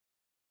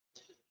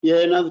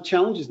 Yeah, no, the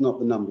challenge is not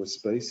the number of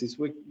species.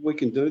 We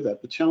can do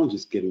that. The challenge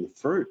is getting the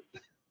fruit.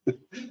 Okay.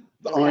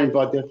 I mean,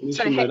 by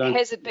definition, so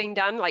has it been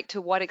done? Like,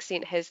 to what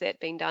extent has that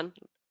been done?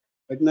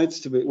 It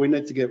needs to be. We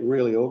need to get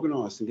really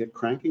organised and get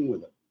cranking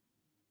with it.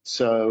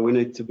 So we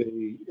need to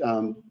be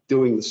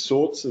doing the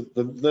sorts of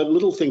the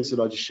little things that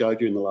I just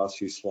showed you in the last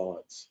few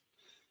slides.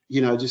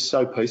 You know, just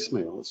so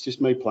piecemeal. It's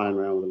just me playing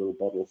around with a little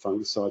bottle of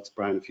fungicide,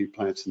 spraying a few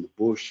plants in the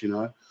bush. You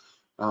know,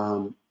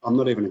 I'm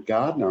not even a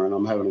gardener, and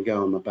I'm having a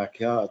go in my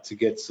backyard to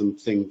get some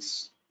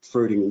things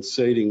fruiting and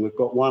seeding. We've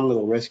got one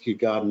little rescue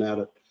garden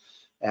out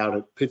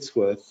at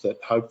Pittsworth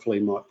that hopefully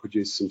might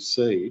produce some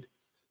seed.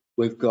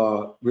 We've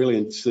got really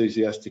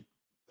enthusiastic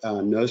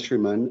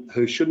nurserymen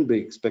who shouldn't be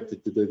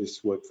expected to do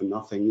this work for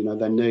nothing. You know,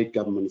 they need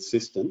government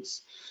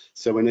assistance,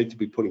 so we need to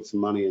be putting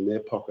some money in their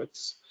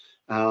pockets.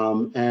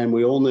 And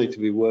we all need to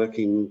be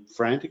working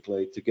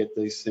frantically to get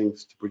these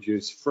things to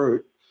produce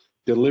fruit,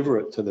 deliver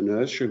it to the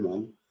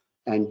nurserymen,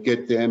 and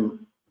get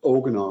them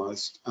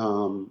organised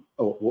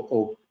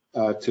to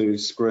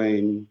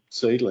screen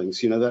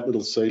seedlings. You know, that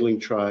little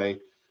seedling tray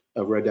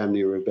of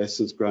Rhodamnia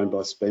rubescens grown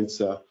by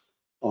Spencer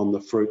on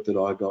the fruit that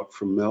I got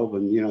from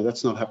Melbourne, you know,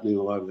 that's not happening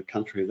all over the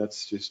country.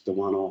 That's just a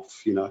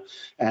one-off, you know.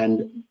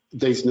 And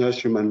these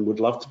nurserymen would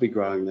love to be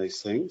growing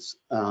these things,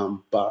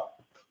 but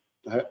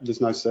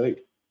there's no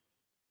seed.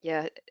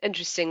 Yeah,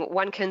 interesting.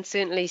 One can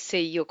certainly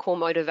see your core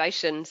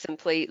motivation,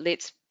 simply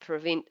let's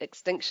prevent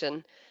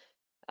extinction,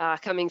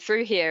 coming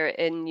through here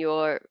in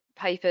your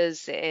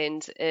papers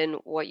and in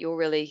what you're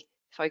really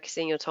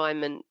focusing your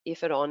time and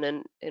effort on,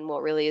 and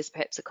what really is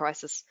perhaps a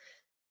crisis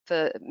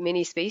for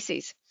many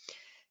species.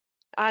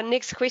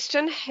 Next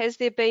question, has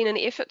there been an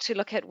effort to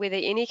look at whether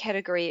any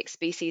category X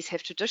species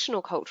have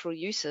traditional cultural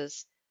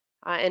uses?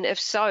 And if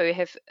so,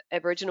 have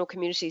Aboriginal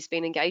communities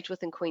been engaged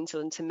with in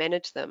Queensland to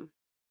manage them?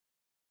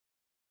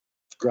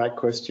 Great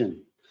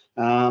question.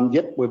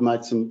 Yep, we've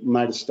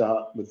made a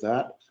start with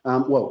that.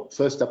 Well,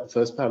 first up, the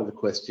first part of the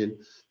question,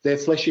 they're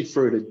fleshy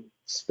fruited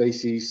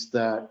species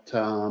that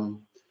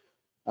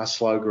are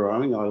slow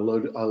growing. I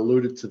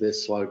alluded to their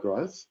slow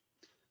growth.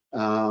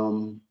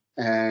 And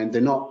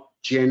they're not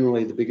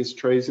generally the biggest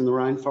trees in the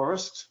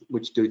rainforest,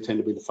 which do tend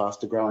to be the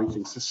faster growing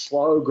things. They're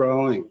slow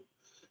growing,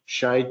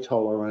 shade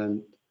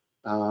tolerant.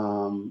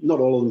 Not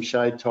all of them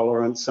shade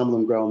tolerant. Some of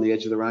them grow on the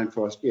edge of the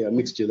rainforest. Yeah, a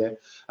mixture there.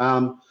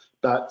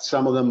 But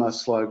some of them are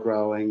slow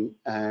growing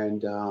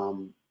and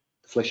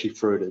fleshy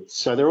fruited.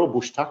 So they're all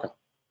bush tucker.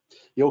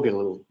 You'll get a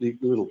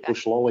little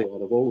bush lolly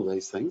out of all of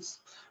these things.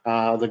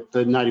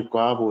 The native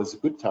guava is a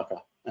good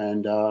tucker,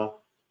 and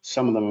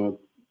some of them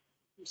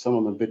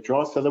are a bit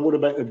dry. So they would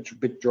have been a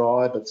bit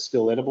dry, but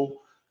still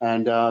edible.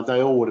 And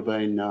they all would have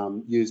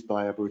been used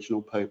by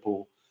Aboriginal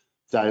people.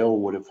 They all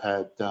would have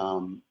had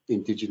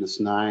Indigenous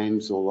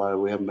names, although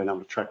we haven't been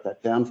able to track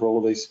that down for all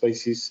of these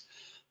species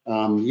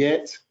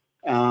yet.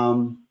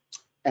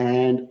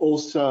 And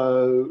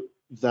also,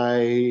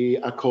 they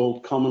are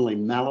called commonly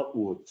mallet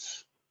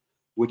woods,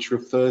 which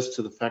refers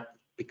to the fact that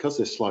because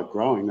they're slow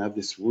growing, they have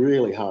this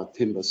really hard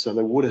timber. So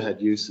they would have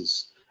had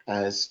uses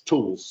as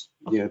tools,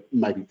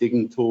 maybe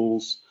digging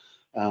tools,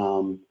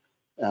 by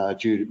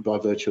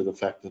virtue of the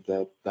fact that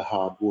they're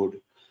hard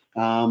wood.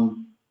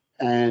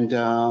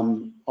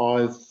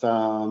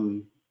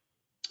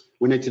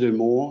 We need to do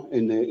more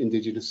in the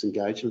Indigenous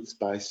engagement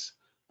space,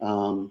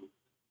 and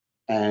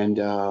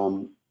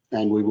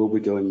we will be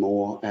doing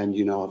more.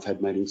 And I've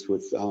had meetings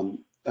with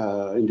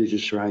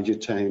Indigenous ranger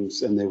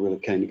teams, and they're really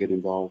keen to get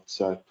involved.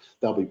 So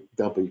they'll be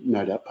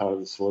no doubt part of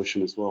the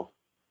solution as well.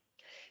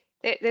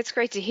 That's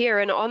great to hear.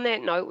 And on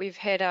that note, we've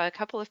had a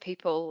couple of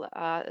people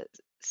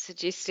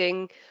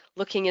suggesting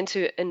looking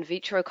into in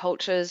vitro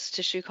cultures,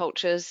 tissue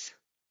cultures.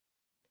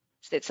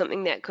 Is that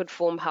something that could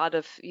form part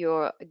of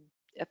your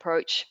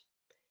approach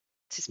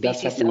to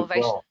species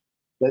salvation?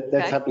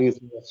 That's happening as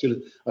well.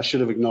 I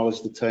should have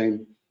acknowledged the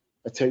team.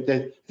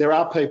 There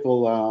are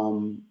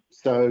people.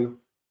 So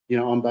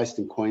I'm based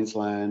in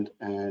Queensland,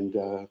 and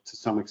to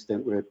some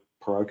extent we're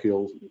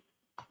parochial,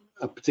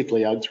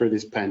 particularly through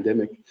this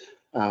pandemic,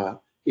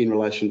 in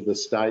relation to the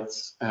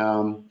states.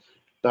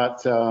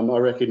 But I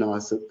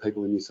recognise that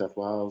people in New South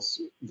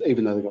Wales,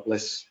 even though they've got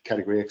less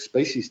Category X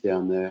species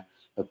down there,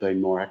 have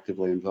been more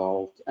actively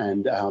involved.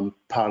 And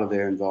part of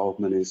their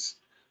involvement is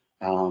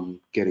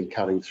getting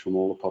cuttings from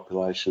all the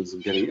populations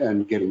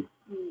and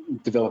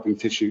developing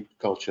tissue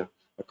culture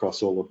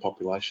across all the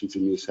populations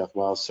in New South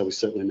Wales. So we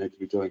certainly need to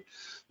be doing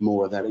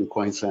more of that in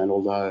Queensland,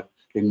 although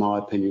in my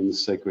opinion the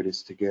secret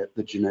is to get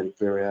the genetic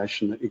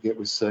variation that you get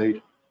with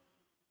seed.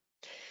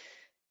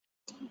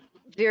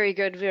 Very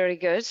good, very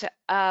good.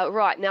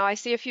 Right, now I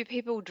see a few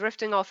people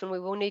drifting off and we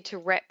will need to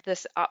wrap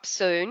this up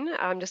soon.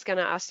 I'm just going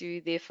to ask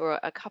you there for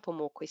a couple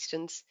more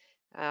questions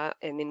and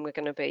then we're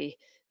going to be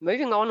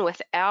moving on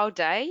with our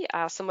day.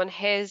 Someone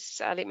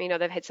has let me know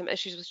they've had some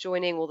issues with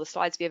joining. Will the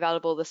slides be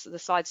available? The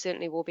slides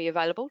certainly will be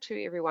available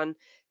to everyone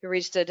who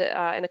registered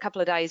in a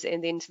couple of days,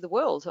 and then to the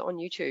world on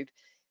YouTube,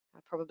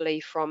 probably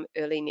from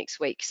early next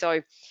week.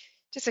 So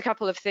just a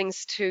couple of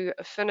things to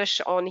finish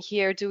on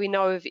here. Do we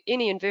know of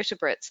any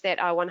invertebrates that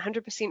are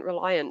 100%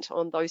 reliant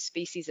on those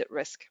species at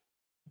risk?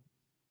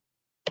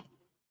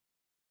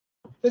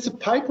 There's a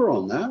paper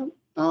on that.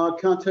 I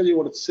can't tell you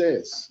what it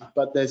says,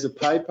 but there's a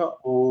paper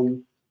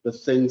on the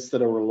things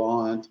that are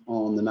reliant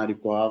on the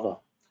native guava.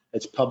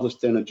 It's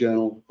published in a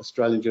journal,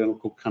 Australian journal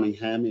called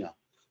Cunninghamia.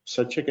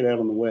 So check it out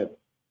on the web.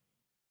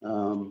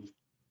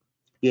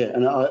 Yeah,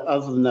 and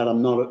other than that,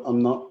 I'm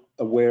not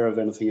aware of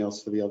anything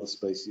else for the other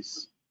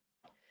species.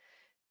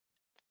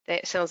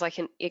 That sounds like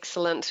an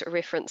excellent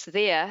reference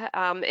there.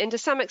 And to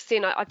some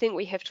extent, I think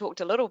we have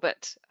talked a little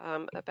bit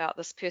about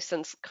this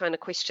person's kind of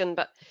question,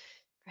 but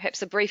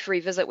perhaps a brief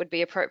revisit would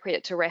be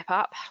appropriate to wrap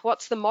up.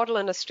 What's the model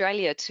in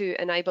Australia to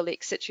enable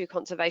ex-situ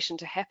conservation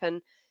to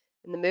happen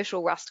in the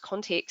Myrtle Rust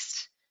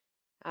context?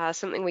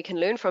 Something we can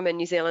learn from in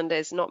New Zealand,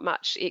 as not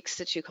much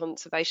ex-situ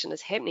conservation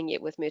is happening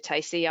yet with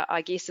Myrtaceae.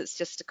 I guess it's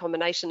just a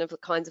combination of the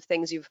kinds of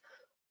things you've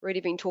already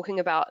been talking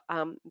about,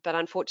 but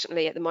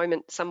unfortunately at the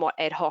moment somewhat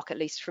ad hoc, at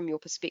least from your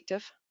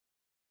perspective.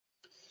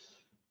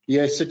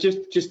 Yeah, so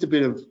just a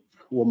bit of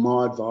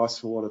my advice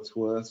for what it's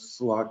worth.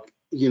 Like,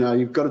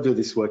 you've got to do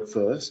this work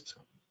first.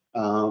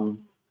 The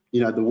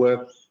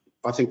work,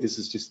 I think this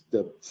is just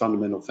the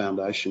fundamental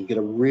foundation. Get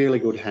a really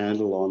good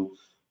handle on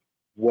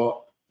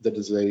what the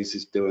disease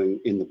is doing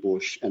in the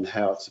bush and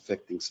how it's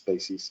affecting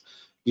species.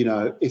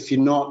 If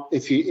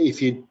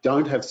you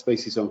don't have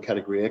species on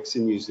Category X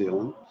in New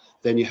Zealand,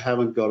 then you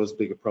haven't got as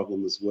big a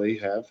problem as we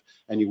have,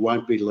 and you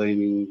won't be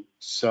leaning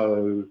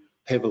so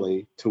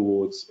heavily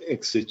towards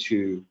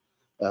ex-situ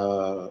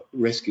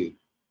rescue.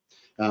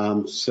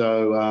 I'm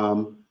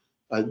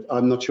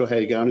not sure how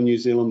you're going in New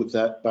Zealand with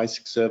that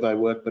basic survey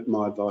work, but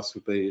my advice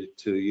would be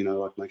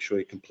to, make sure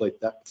you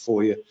complete that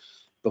before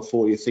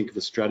you think of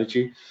a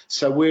strategy.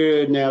 So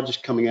we're now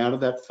just coming out of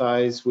that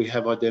phase. We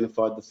have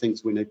identified the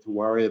things we need to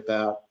worry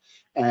about,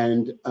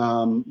 and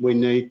we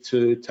need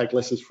to take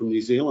lessons from New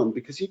Zealand,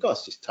 because you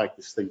guys just take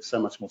this thing so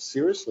much more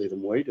seriously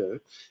than we do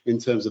in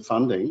terms of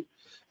funding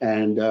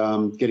and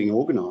getting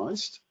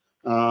organised.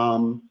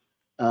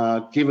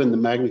 given the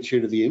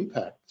magnitude of the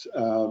impact,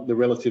 the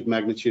relative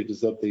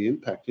magnitudes of the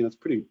impact. You know,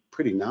 it's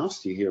pretty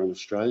nasty here in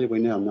Australia. We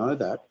now know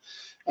that.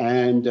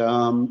 And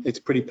it's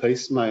pretty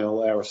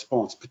piecemeal, our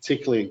response,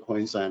 particularly in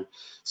Queensland.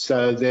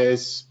 So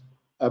there's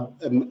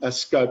a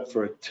scope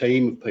for a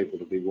team of people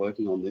to be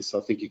working on this. I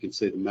think you can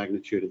see the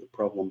magnitude of the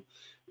problem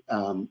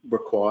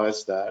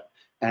requires that.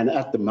 And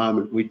at the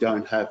moment, we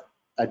don't have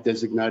a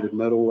designated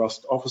Myrtle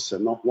Rust officer,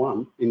 not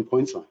one, in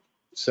Queensland.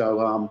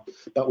 So,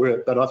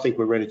 but I think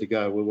we're ready to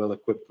go. We're well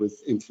equipped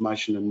with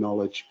information and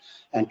knowledge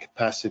and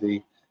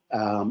capacity,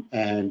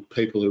 and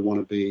people who want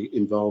to be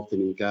involved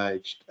and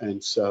engaged.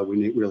 And so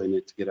we really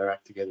need to get our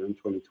act together in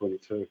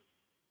 2022.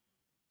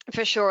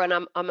 For sure,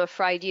 and I'm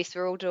afraid, yes,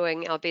 we're all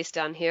doing our best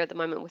down here at the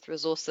moment with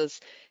resources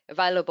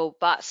available,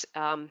 but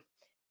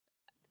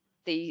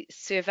the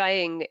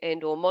surveying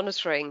and or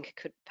monitoring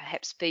could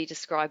perhaps be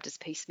described as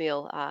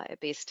piecemeal at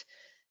best,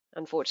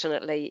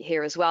 unfortunately,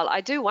 here as well.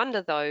 I do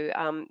wonder,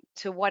 though,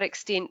 to what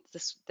extent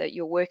that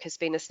your work has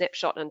been a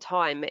snapshot in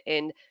time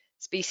and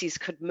species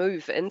could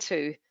move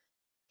into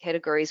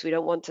categories we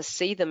don't want to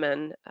see them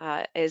in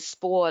as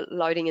spore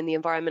loading in the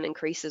environment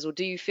increases, or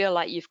do you feel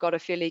like you've got a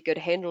fairly good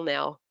handle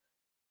now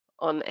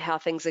on how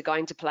things are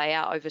going to play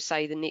out over,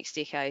 say, the next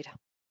decade?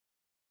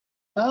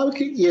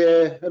 Okay,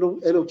 yeah,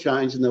 it'll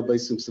change, and there'll be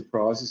some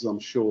surprises, I'm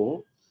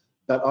sure.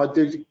 But I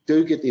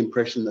do get the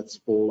impression that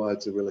spore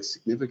loads are really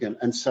significant.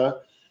 And so,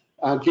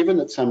 given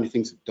that so many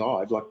things have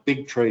died, like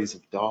big trees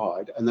have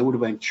died, and there would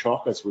have been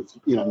chockers with,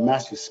 you know,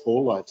 massive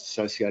spore loads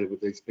associated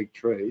with these big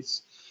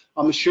trees,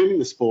 I'm assuming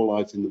the spore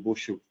loads in the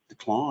bush have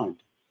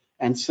declined.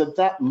 And so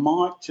that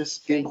might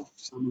just give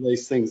some of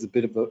these things a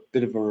bit of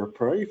a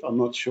reprieve. I'm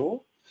not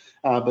sure,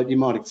 but you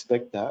might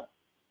expect that.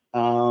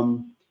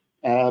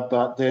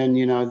 But then,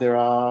 you know, there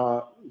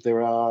are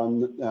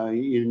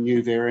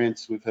new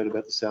variants. We've heard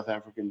about the South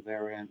African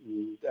variant,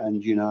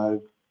 and you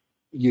know,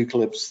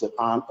 eucalypts that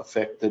aren't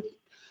affected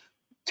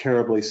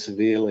terribly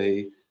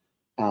severely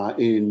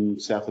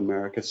in South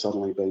America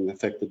suddenly being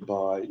affected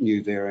by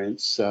new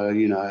variants. So,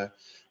 you know,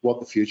 what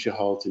the future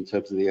holds in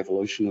terms of the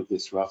evolution of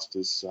this rust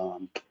is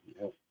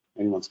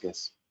anyone's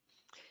guess.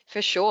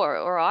 For sure.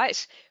 All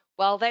right.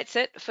 Well, that's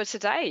it for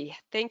today.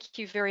 Thank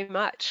you very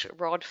much,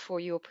 Rod,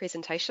 for your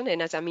presentation.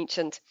 And as I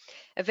mentioned,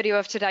 a video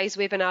of today's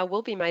webinar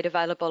will be made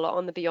available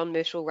on the Beyond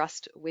Myrtle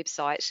Rust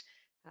website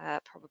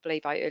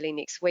probably by early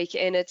next week.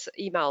 And it's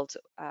emailed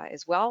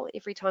as well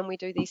every time we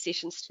do these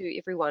sessions to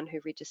everyone who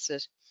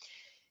registered.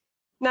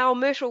 Now,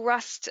 Myrtle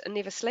Rust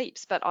never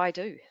sleeps, but I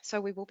do. So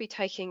we will be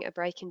taking a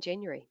break in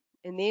January.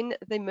 And then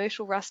the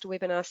Myrtle Rust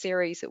webinar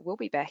series will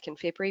be back in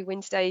February,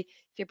 Wednesday,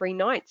 February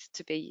 9th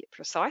to be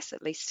precise,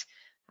 at least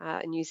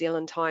in New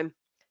Zealand time.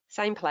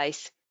 Same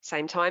place,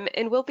 same time.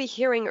 And we'll be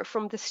hearing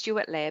from the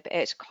Stewart Lab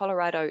at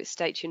Colorado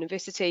State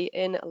University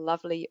in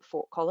lovely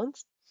Fort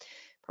Collins.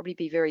 Probably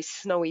be very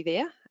snowy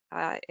there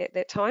at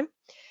that time.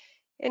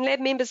 And lab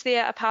members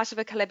there are part of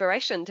a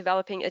collaboration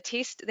developing a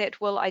test that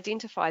will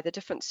identify the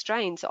different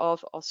strains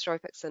of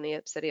tropics and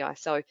ex-situ.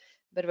 So a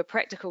bit of a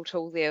practical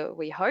tool there,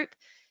 we hope,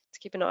 to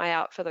keep an eye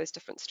out for those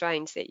different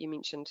strains that you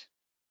mentioned,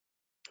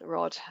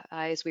 Rod,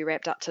 as we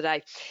wrapped up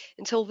today.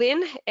 Until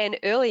then, an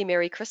early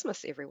Merry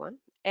Christmas, everyone.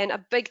 And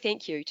a big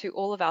thank you to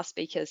all of our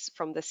speakers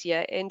from this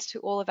year and to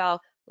all of our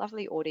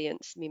lovely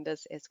audience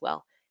members as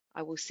well.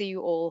 I will see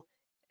you all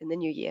in the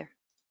new year.